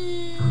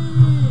me!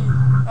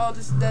 Oh,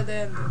 this is dead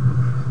end.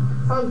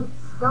 Hey,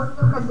 don't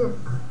look at this.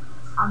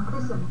 I'm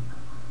pissing.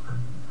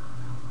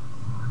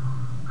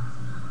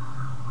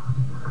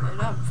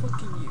 And I'm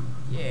fucking you.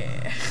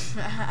 Yeah.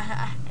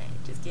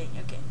 Just kidding,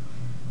 okay.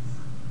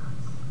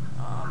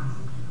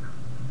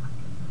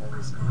 What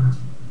was that?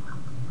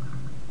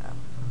 Oh.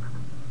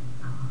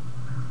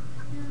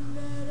 You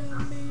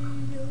let me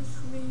use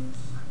me.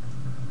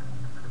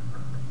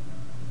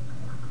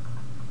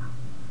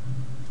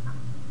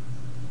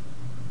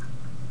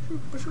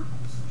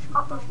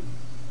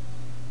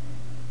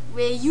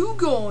 Where you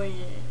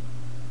going?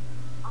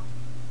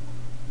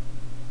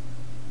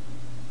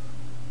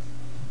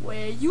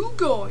 Where you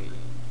going?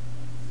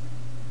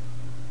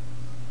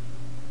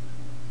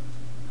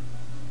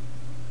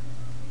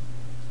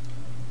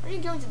 Are you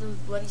going to those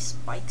bloody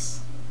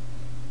spikes?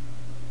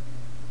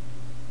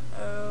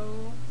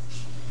 Oh.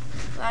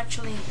 Well,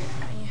 actually,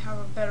 I have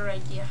a better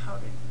idea how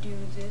to do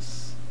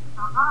this.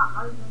 Haha,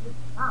 I was gonna do it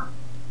now.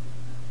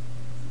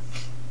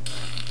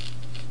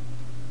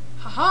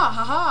 Haha,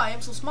 haha, I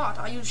am so smart.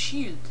 I use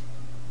shield.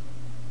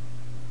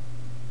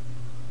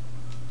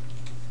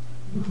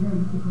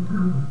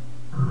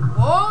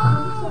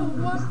 Whoa,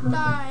 what the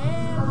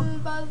hell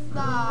was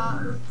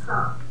that?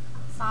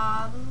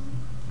 Son?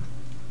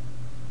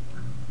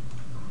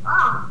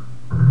 Ah!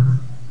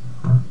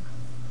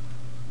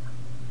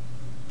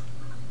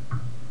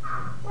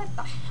 What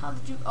the hell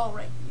did you... Oh,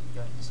 right, you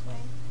going this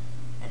way.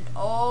 And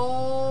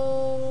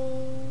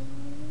oh...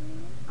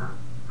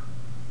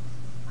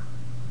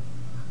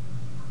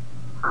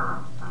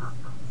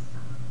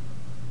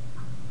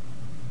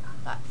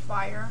 That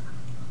fire.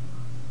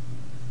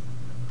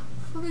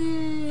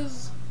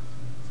 Freeze!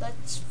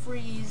 Let's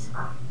freeze.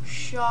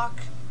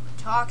 Shock.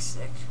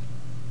 Toxic.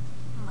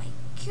 Oh my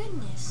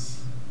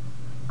goodness.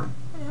 Where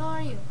the hell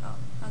are you? Oh,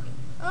 okay.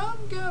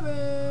 I'm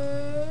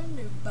coming!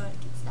 Nobody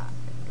can stop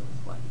me.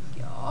 Nobody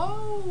go.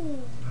 Oh!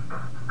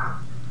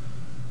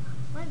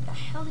 Where the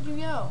hell did you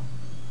go?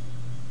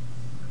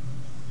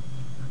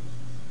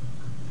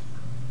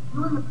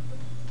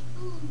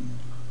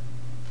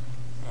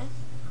 Eh?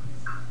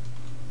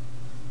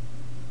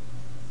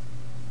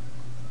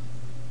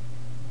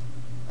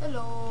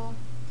 Hello.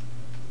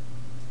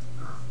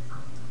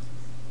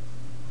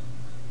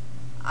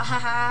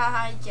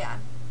 I can.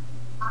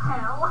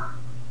 Hell.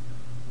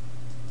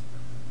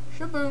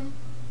 Shaboom.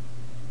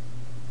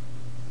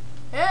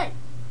 Hey!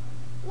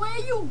 Where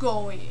you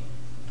going?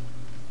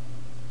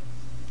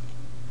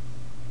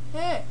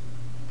 Hey!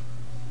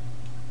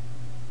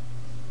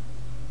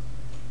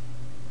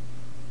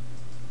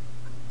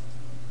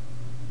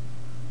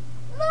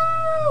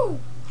 No!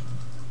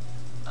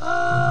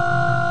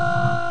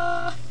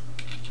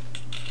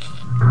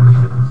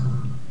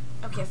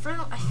 Okay,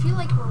 I feel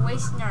like we're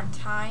wasting our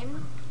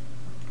time.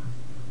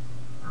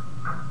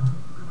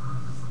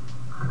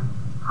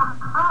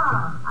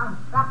 Haha, I'm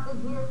trapped in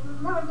here. You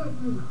never get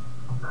me.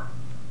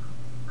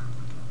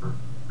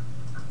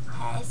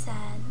 Hey,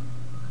 son.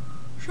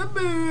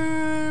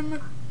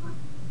 Shaboom!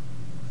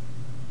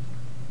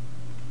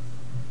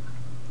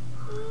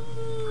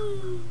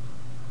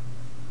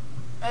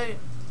 Hey.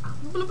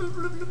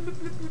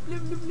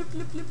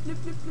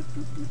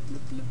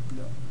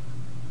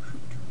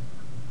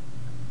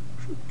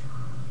 Shoot.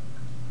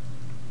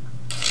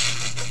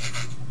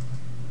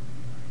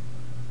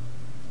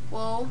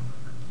 Whoa.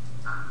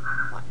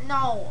 What?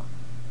 No.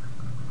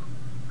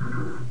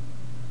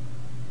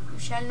 You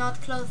shall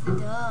not close the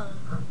door.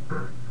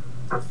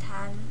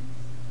 Son.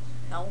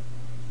 No.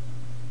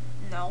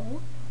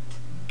 No.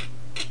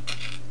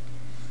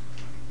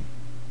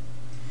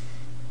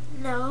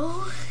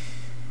 No.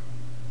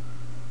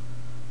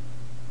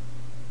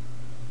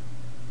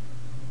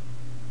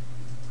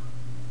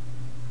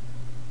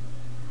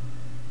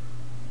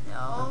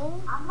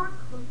 No. I'm not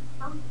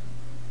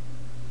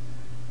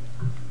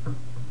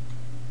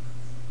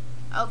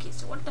Okay,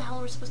 so what the hell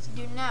are we supposed to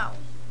do now?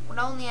 We're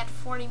only at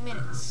 40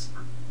 minutes.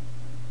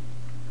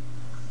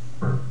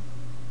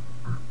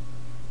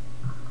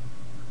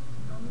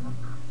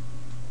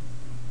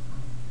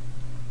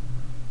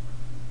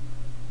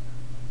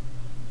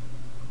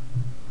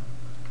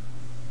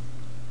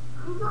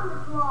 He's going to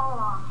throw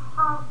a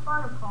hot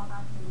fireball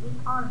at me,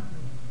 aren't you?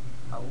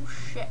 Oh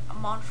shit,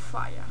 I'm on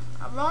fire.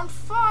 I'm on Oh,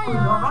 fire! you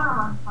are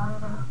on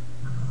fire.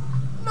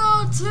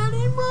 Not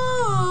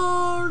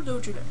anymore!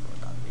 Don't you let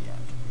go of me yet.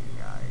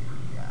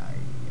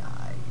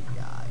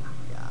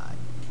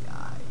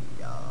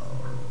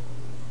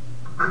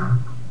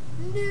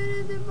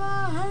 Did it in my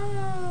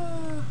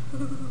house.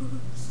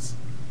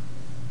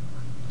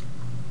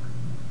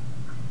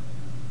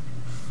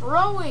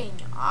 throwing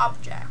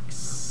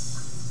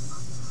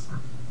objects.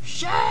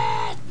 Shit!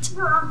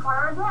 You're on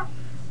fire again?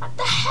 What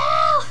the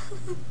hell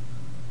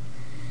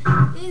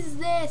is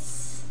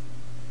this?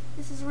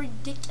 This is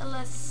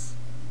ridiculous.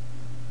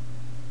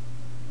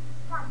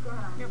 God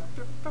damn it.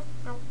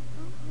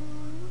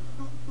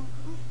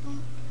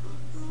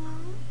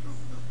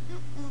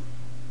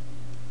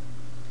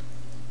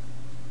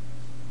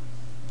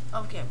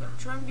 Okay, I'm gonna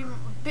try and be a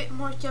bit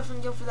more careful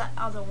and go for that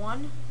other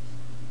one.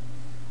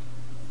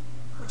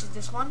 Which is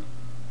this one.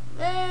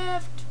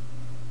 Left!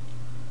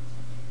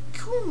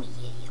 Come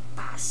here, you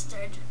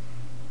bastard.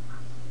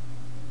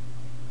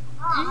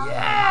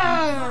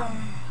 Yeah!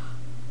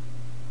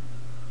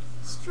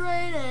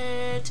 Straight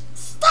it.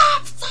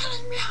 Stop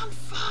setting me on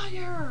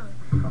fire!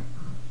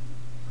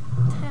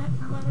 That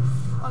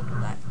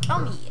motherfucker, that.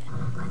 Come here.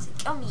 I said,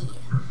 come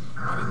here.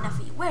 Had enough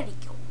of you. Where'd he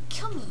go?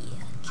 Come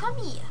here. Come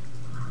here.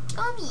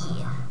 Come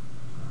here.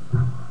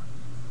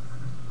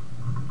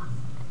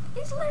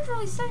 He's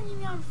literally setting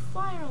me on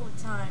fire all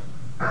the time.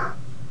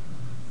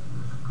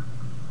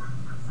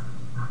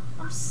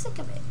 I'm sick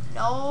of it.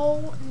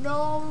 No,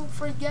 no,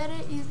 forget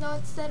it. He's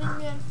not setting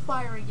me on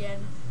fire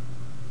again.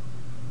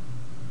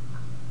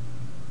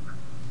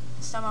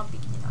 This time I'm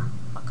picking it up.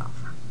 Fuck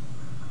off.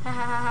 Ha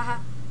ha ha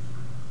ha.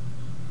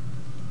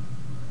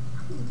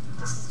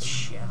 This is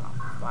shit on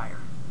fire.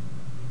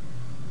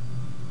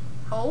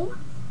 Oh?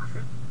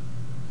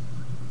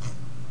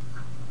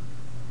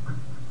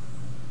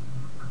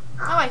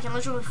 Oh, I can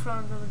literally throw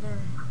it over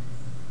there.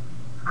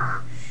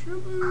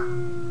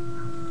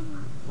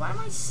 Why am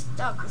I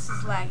stuck? This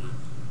is laggy.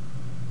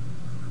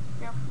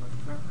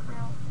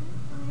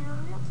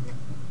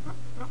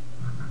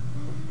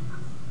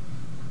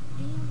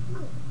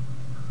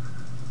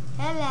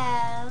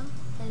 Hello.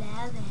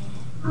 Hello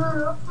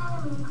there.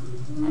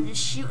 I'm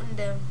just shooting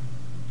them.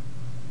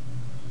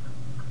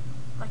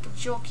 Like a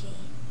jockey.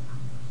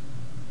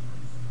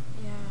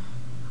 Yeah.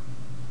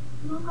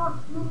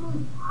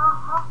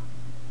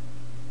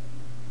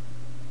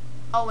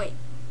 Oh wait,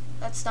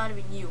 that's not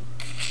even you.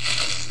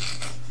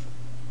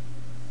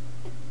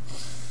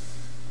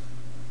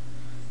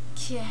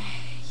 Okay,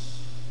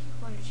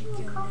 where did you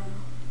go now?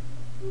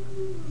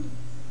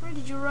 Where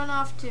did you run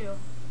off to?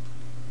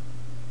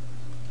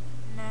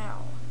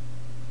 Now.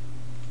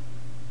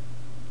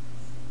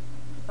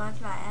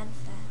 Find my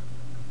answer.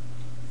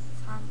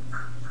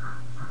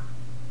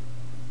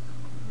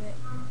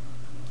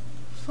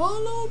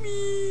 Follow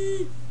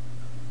me!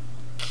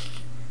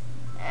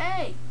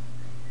 Hey!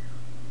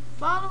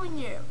 Following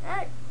you.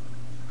 Hey!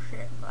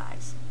 Shit,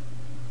 lags.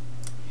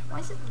 Why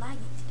is it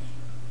lagging today?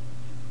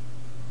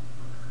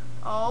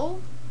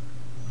 Oh?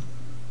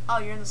 Oh,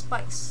 you're in the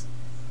spikes.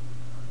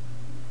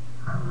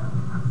 Hope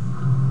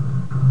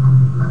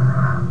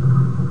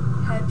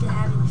you're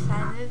having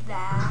fun with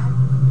that.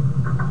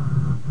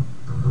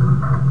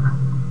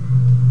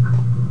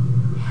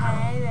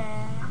 Hey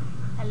there.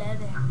 Hello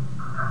there.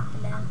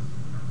 Hello.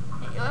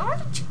 Hey, where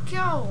did you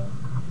go?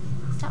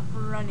 Stop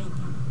running.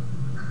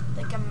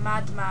 Like a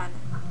madman.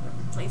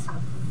 Place in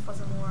the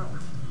fucking world.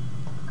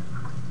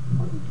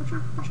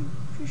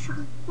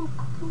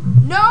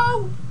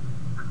 No!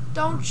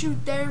 Don't you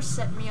dare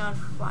set me on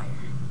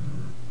fire.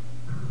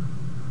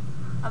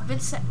 I've been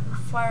set on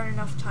fire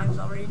enough times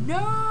already.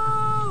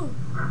 No!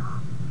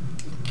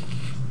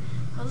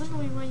 I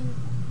literally went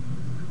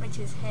right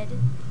to his head.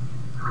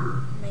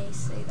 May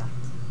say that.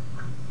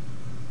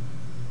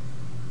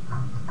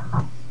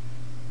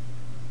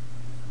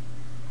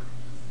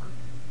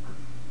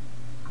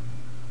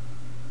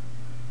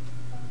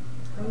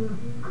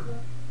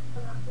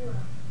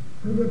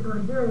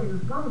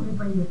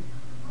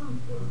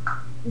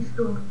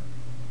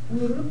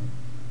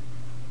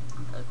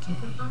 Okay.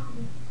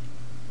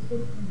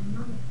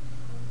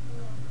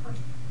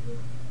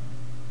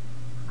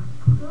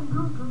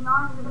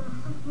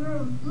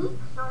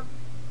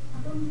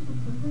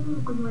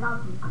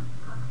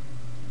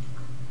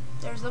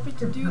 There's nothing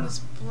to do in this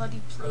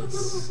bloody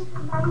place.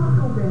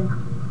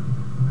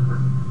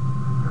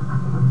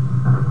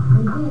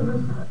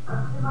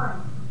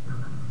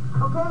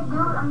 Okay, dude,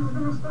 I'm just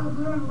gonna stay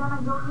here and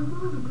gonna go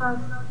easy because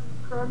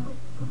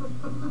people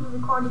continue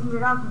recording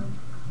without me.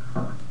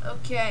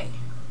 Okay.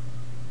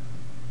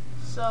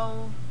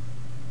 So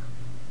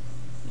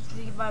we can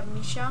say goodbye to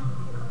Misha.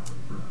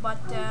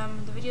 But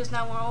the video's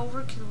now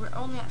over because we're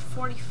only at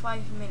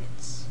 45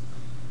 minutes.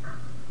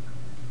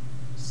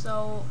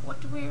 So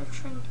what we're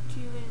trying to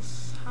do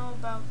is, how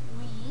about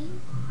we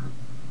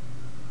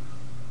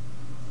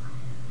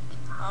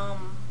I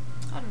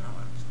don't know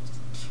what I'm supposed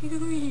to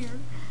do here.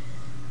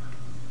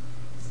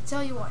 So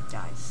tell you what,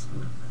 guys.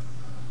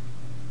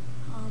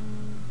 I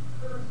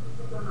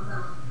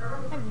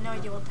have no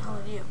idea what the hell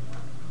to do.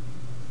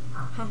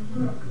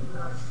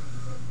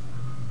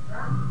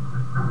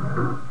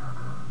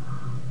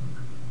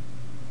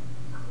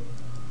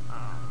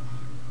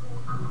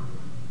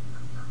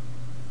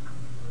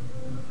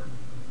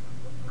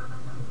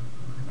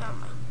 Oh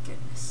my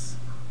goodness.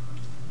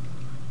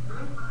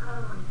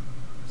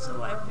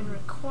 So I've been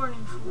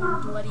recording for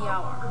 1 bloody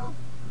hour.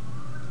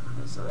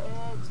 So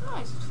it's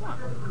nice, it's fun.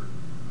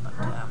 But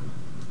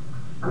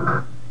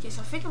okay,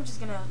 so I think I'm just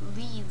gonna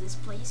leave this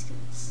place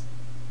because it's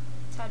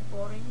tad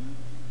boring.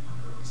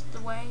 Is it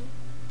the way?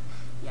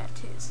 Yeah,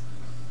 it is.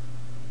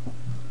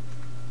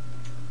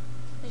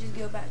 I just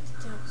go back to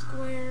town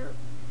square.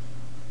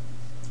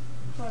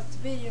 Pause the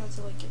video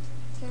until I get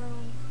to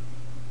town.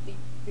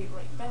 Be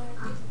right back.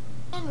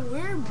 And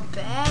we're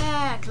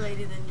back,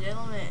 ladies and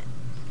gentlemen.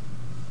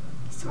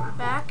 So we're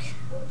back.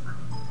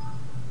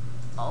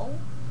 Oh,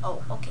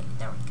 okay,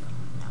 there we go.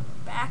 Now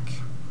we're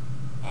back.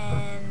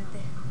 And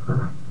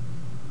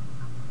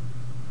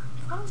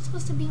I was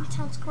supposed to be in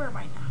town square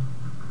by now.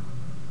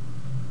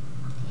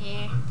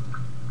 Yeah.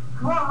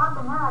 Whoa, what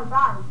the hell, I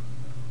died.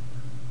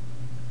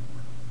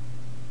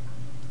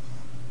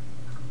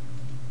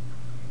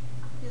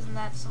 Isn't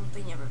that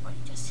something everybody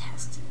just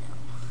has to know?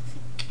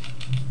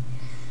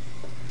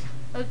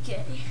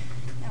 Okay,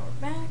 now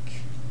we're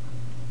back.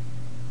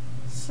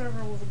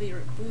 Server will be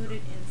rebooted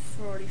in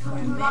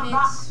 45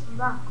 minutes.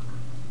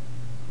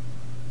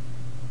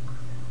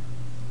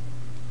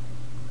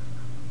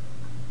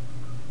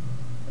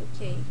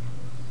 Okay,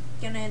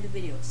 gonna end the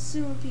video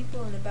soon,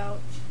 people. In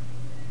about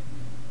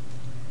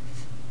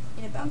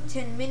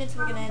 10 minutes,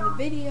 we're gonna end the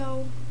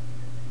video.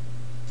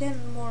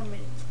 10 more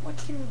minutes. What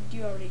can we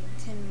do already in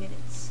 10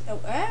 minutes? Oh,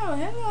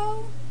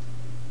 hello.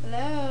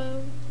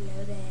 Hello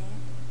there.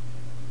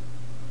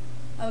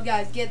 Oh,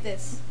 guys, get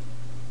this.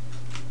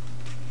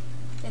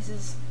 This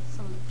is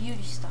some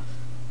beauty stuff.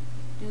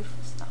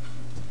 Beautiful stuff.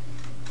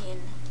 In,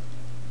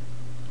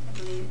 I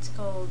believe it's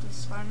called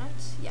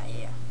Sparnuts.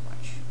 Yeah.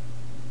 Watch.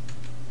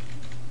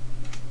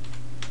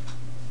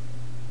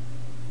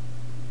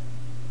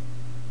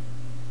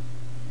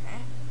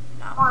 Okay.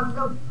 Now.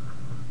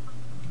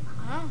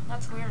 Huh?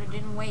 That's weird. It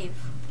didn't wave.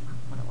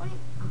 What?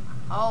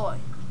 Oh,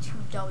 2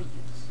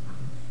 W's.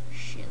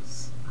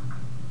 Shiz.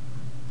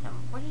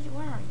 Where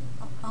are you?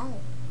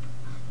 Oh.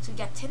 So we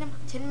got 10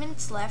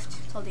 minutes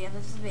left till the end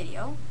of this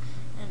video.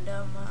 And,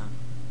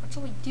 what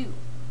shall we do?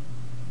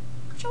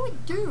 What shall we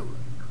do?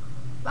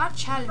 What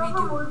shall we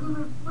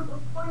do?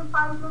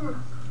 45 minutes.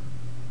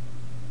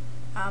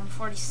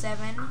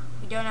 47.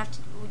 We don't have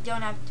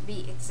to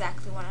be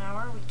exactly 1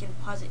 hour. We can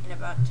pause it in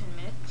about 10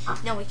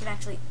 minutes. No, we can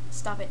actually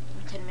stop it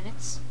in 10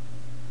 minutes.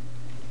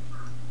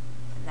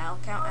 And that'll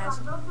count as...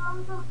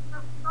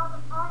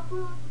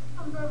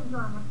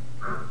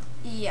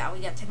 Yeah, we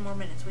got 10 more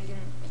minutes. We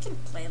can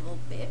play a little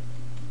bit.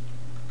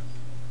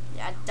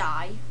 Yeah,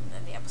 die, and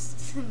then the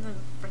episode, the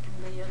freaking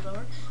video's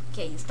over.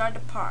 Okay, you start the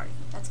party.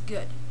 That's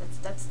good.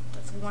 That's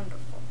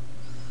wonderful.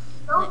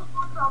 Don't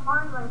go to a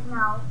party right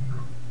now.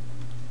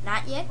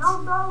 Not yet?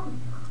 No,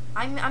 don't.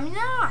 I'm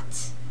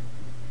not.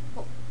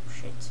 Oh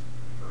shit.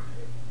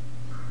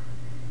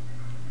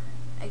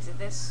 Exit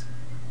this.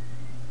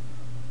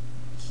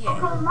 Okay,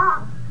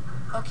 now.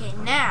 Okay,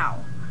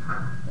 now.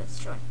 Let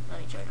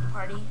me join the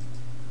party.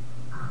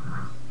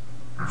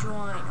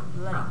 Join a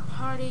bloody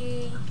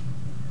party.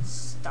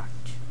 Start.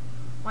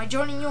 Am I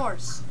joining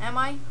yours? Am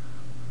I?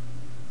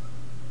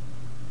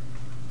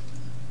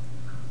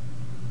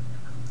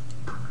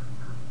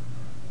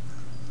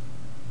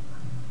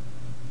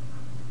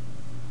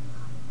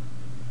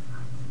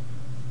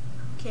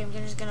 Okay, I'm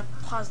just gonna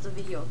pause the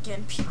video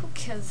again, people,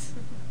 because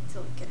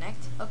until we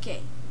connect.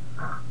 Okay.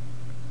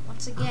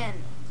 Once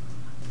again.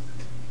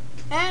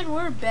 And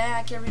we're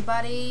back,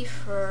 everybody,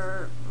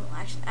 for... Well,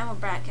 actually, we're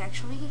back,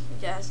 actually.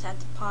 We just had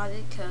to pause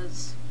it,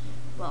 because...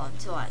 Well,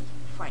 until I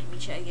find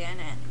Misha again,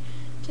 and...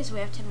 Okay, so we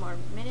have 10 more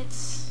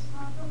minutes.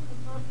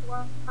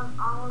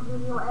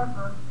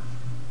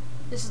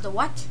 This is the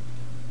what?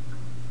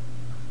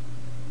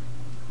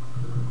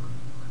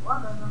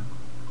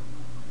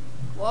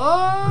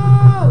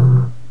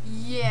 Whoa!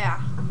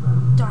 Yeah.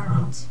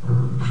 Darn it.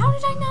 How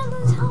did I not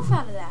lose health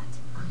out of that?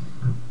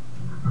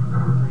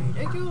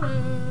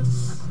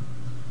 Ridiculous.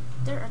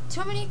 There are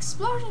too many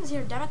explosions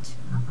here, damn it.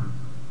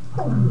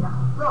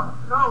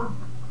 No.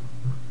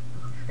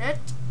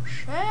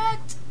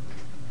 Shit.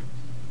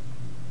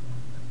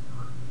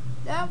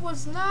 That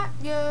was not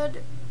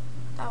good.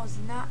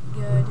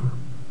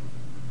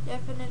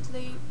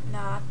 Definitely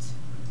not.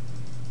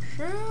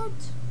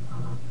 Shoot.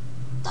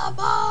 The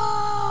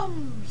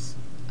bombs!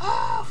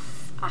 Oh,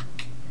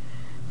 fuck.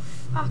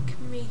 Fuck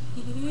me.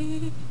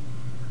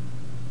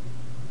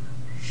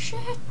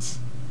 Shit.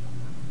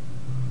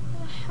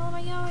 Where the hell am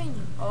I going?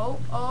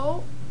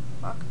 Oh.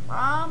 Fuck,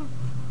 bomb.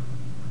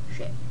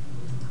 Shit.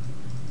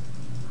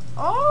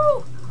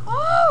 Oh,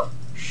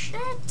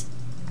 shit.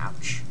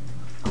 Ouch.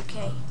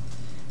 Okay.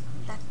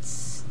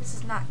 This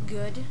is not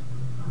good.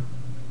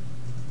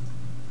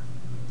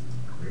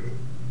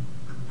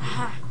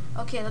 Aha.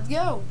 Okay, let's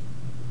go.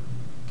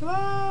 Come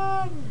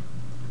on!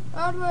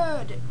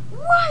 Onward!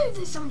 Why are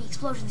there so many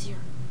explosions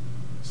here?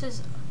 This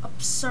is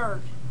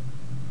absurd.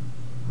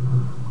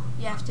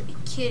 You have to be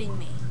kidding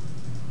me.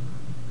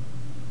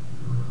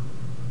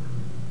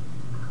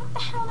 What the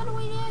hell did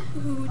we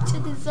do to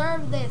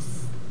deserve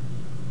this?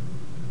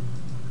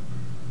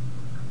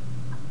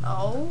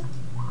 Oh.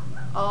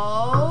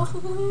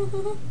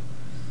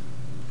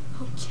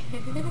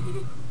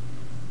 Okay.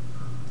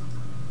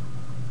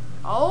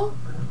 Oh,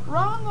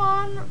 wrong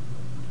one.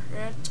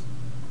 Shit.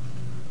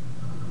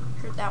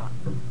 Shoot that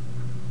one.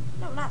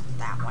 No, not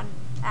that one.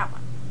 That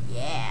one.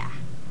 Yeah.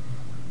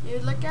 You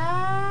look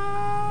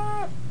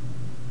out.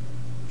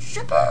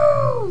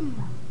 Shaboom!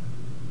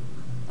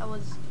 That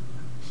was.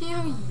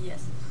 Oh,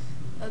 yes.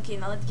 Okay,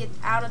 now let's get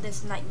out of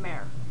this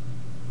nightmare.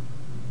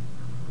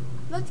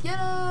 Let's get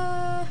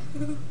out.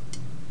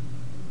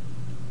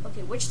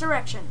 Okay, which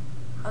direction?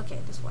 Okay,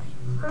 this way.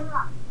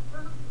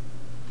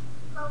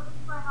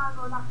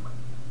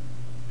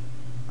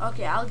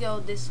 Okay, I'll go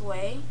this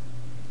way.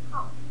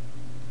 Oh.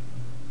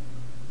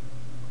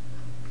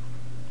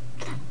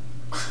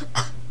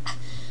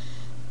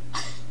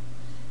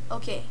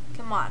 Okay,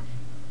 come on.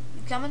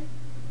 You coming?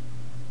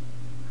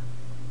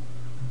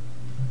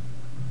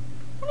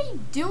 What are you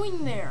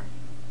doing there?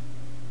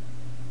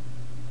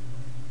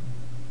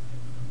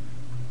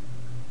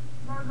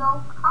 There we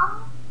go.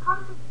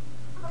 Come to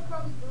the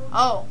place.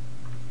 Oh,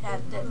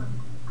 that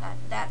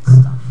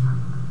stuff.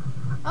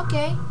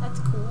 Okay, that's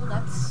cool.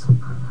 That's cool.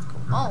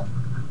 Oh,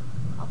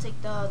 I'll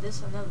take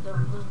this and the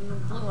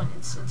blue one.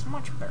 It's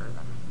much better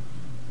than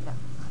that.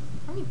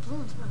 How many blue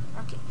ones?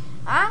 Okay,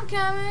 I'm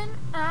coming.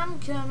 I'm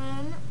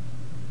coming.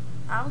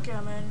 I'm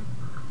coming.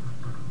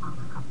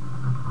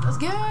 Let's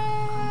go.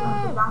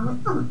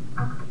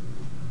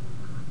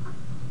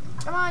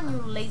 Come on,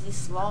 you lazy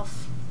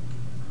sloth.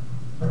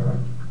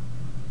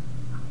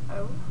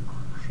 Oh,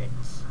 shit.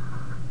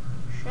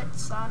 Shit,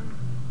 son.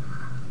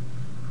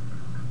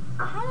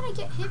 How did I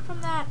get hit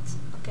from that?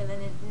 Okay,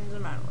 then it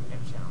doesn't matter. We're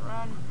just gonna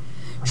run.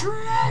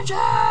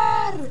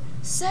 Treasure!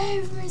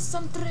 Save me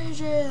some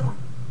treasure!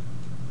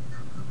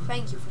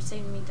 Thank you for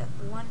saving me that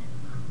one.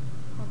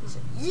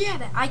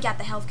 Yeah, I got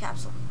the health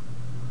capsule.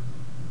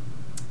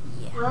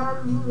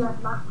 Yeah.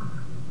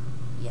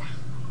 Yeah.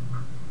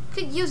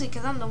 Could use it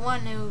because I'm the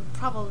one who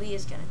probably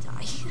is gonna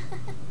die.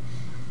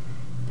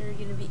 There are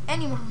gonna be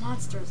any more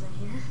monsters in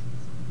here.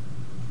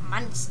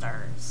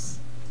 Monsters.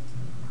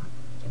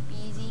 Get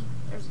easy.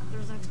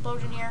 There's an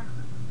explosion here.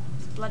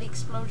 It's a bloody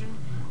explosion.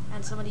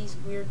 And some of these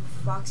weird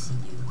foxy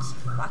dudes.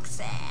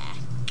 Foxy.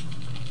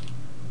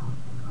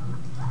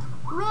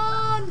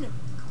 Run!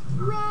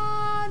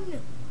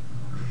 Run!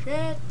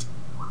 Shit.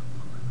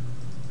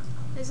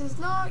 This is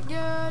not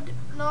good.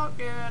 Not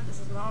good. This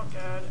is not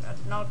good.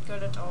 Not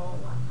good at all.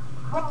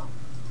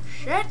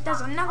 Shit,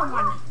 there's another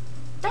one.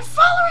 They're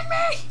following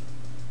me!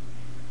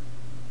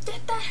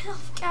 Get the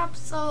health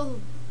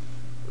capsule!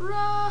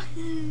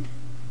 Run!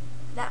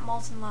 That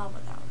molten lava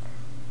down there.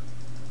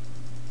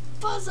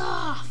 Buzz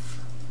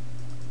off!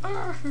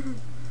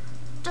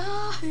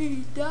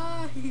 Die!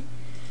 Die!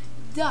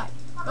 Die!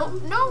 Oh,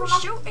 no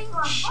shooting!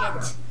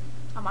 Shit!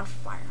 I'm on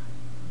fire.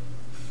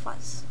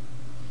 Fuzz.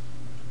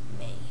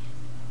 Me.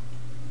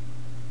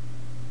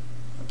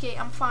 Okay,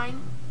 I'm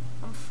fine.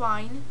 I'm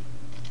fine.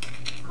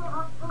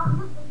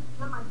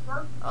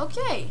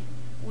 Okay,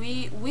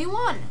 we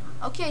won.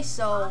 Okay,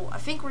 so I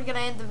think we're gonna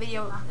end the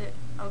video.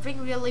 I think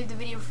we're gonna leave the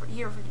video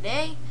here for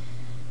today.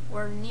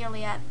 We're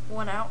nearly at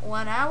 1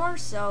 hour,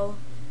 so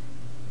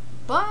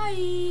bye.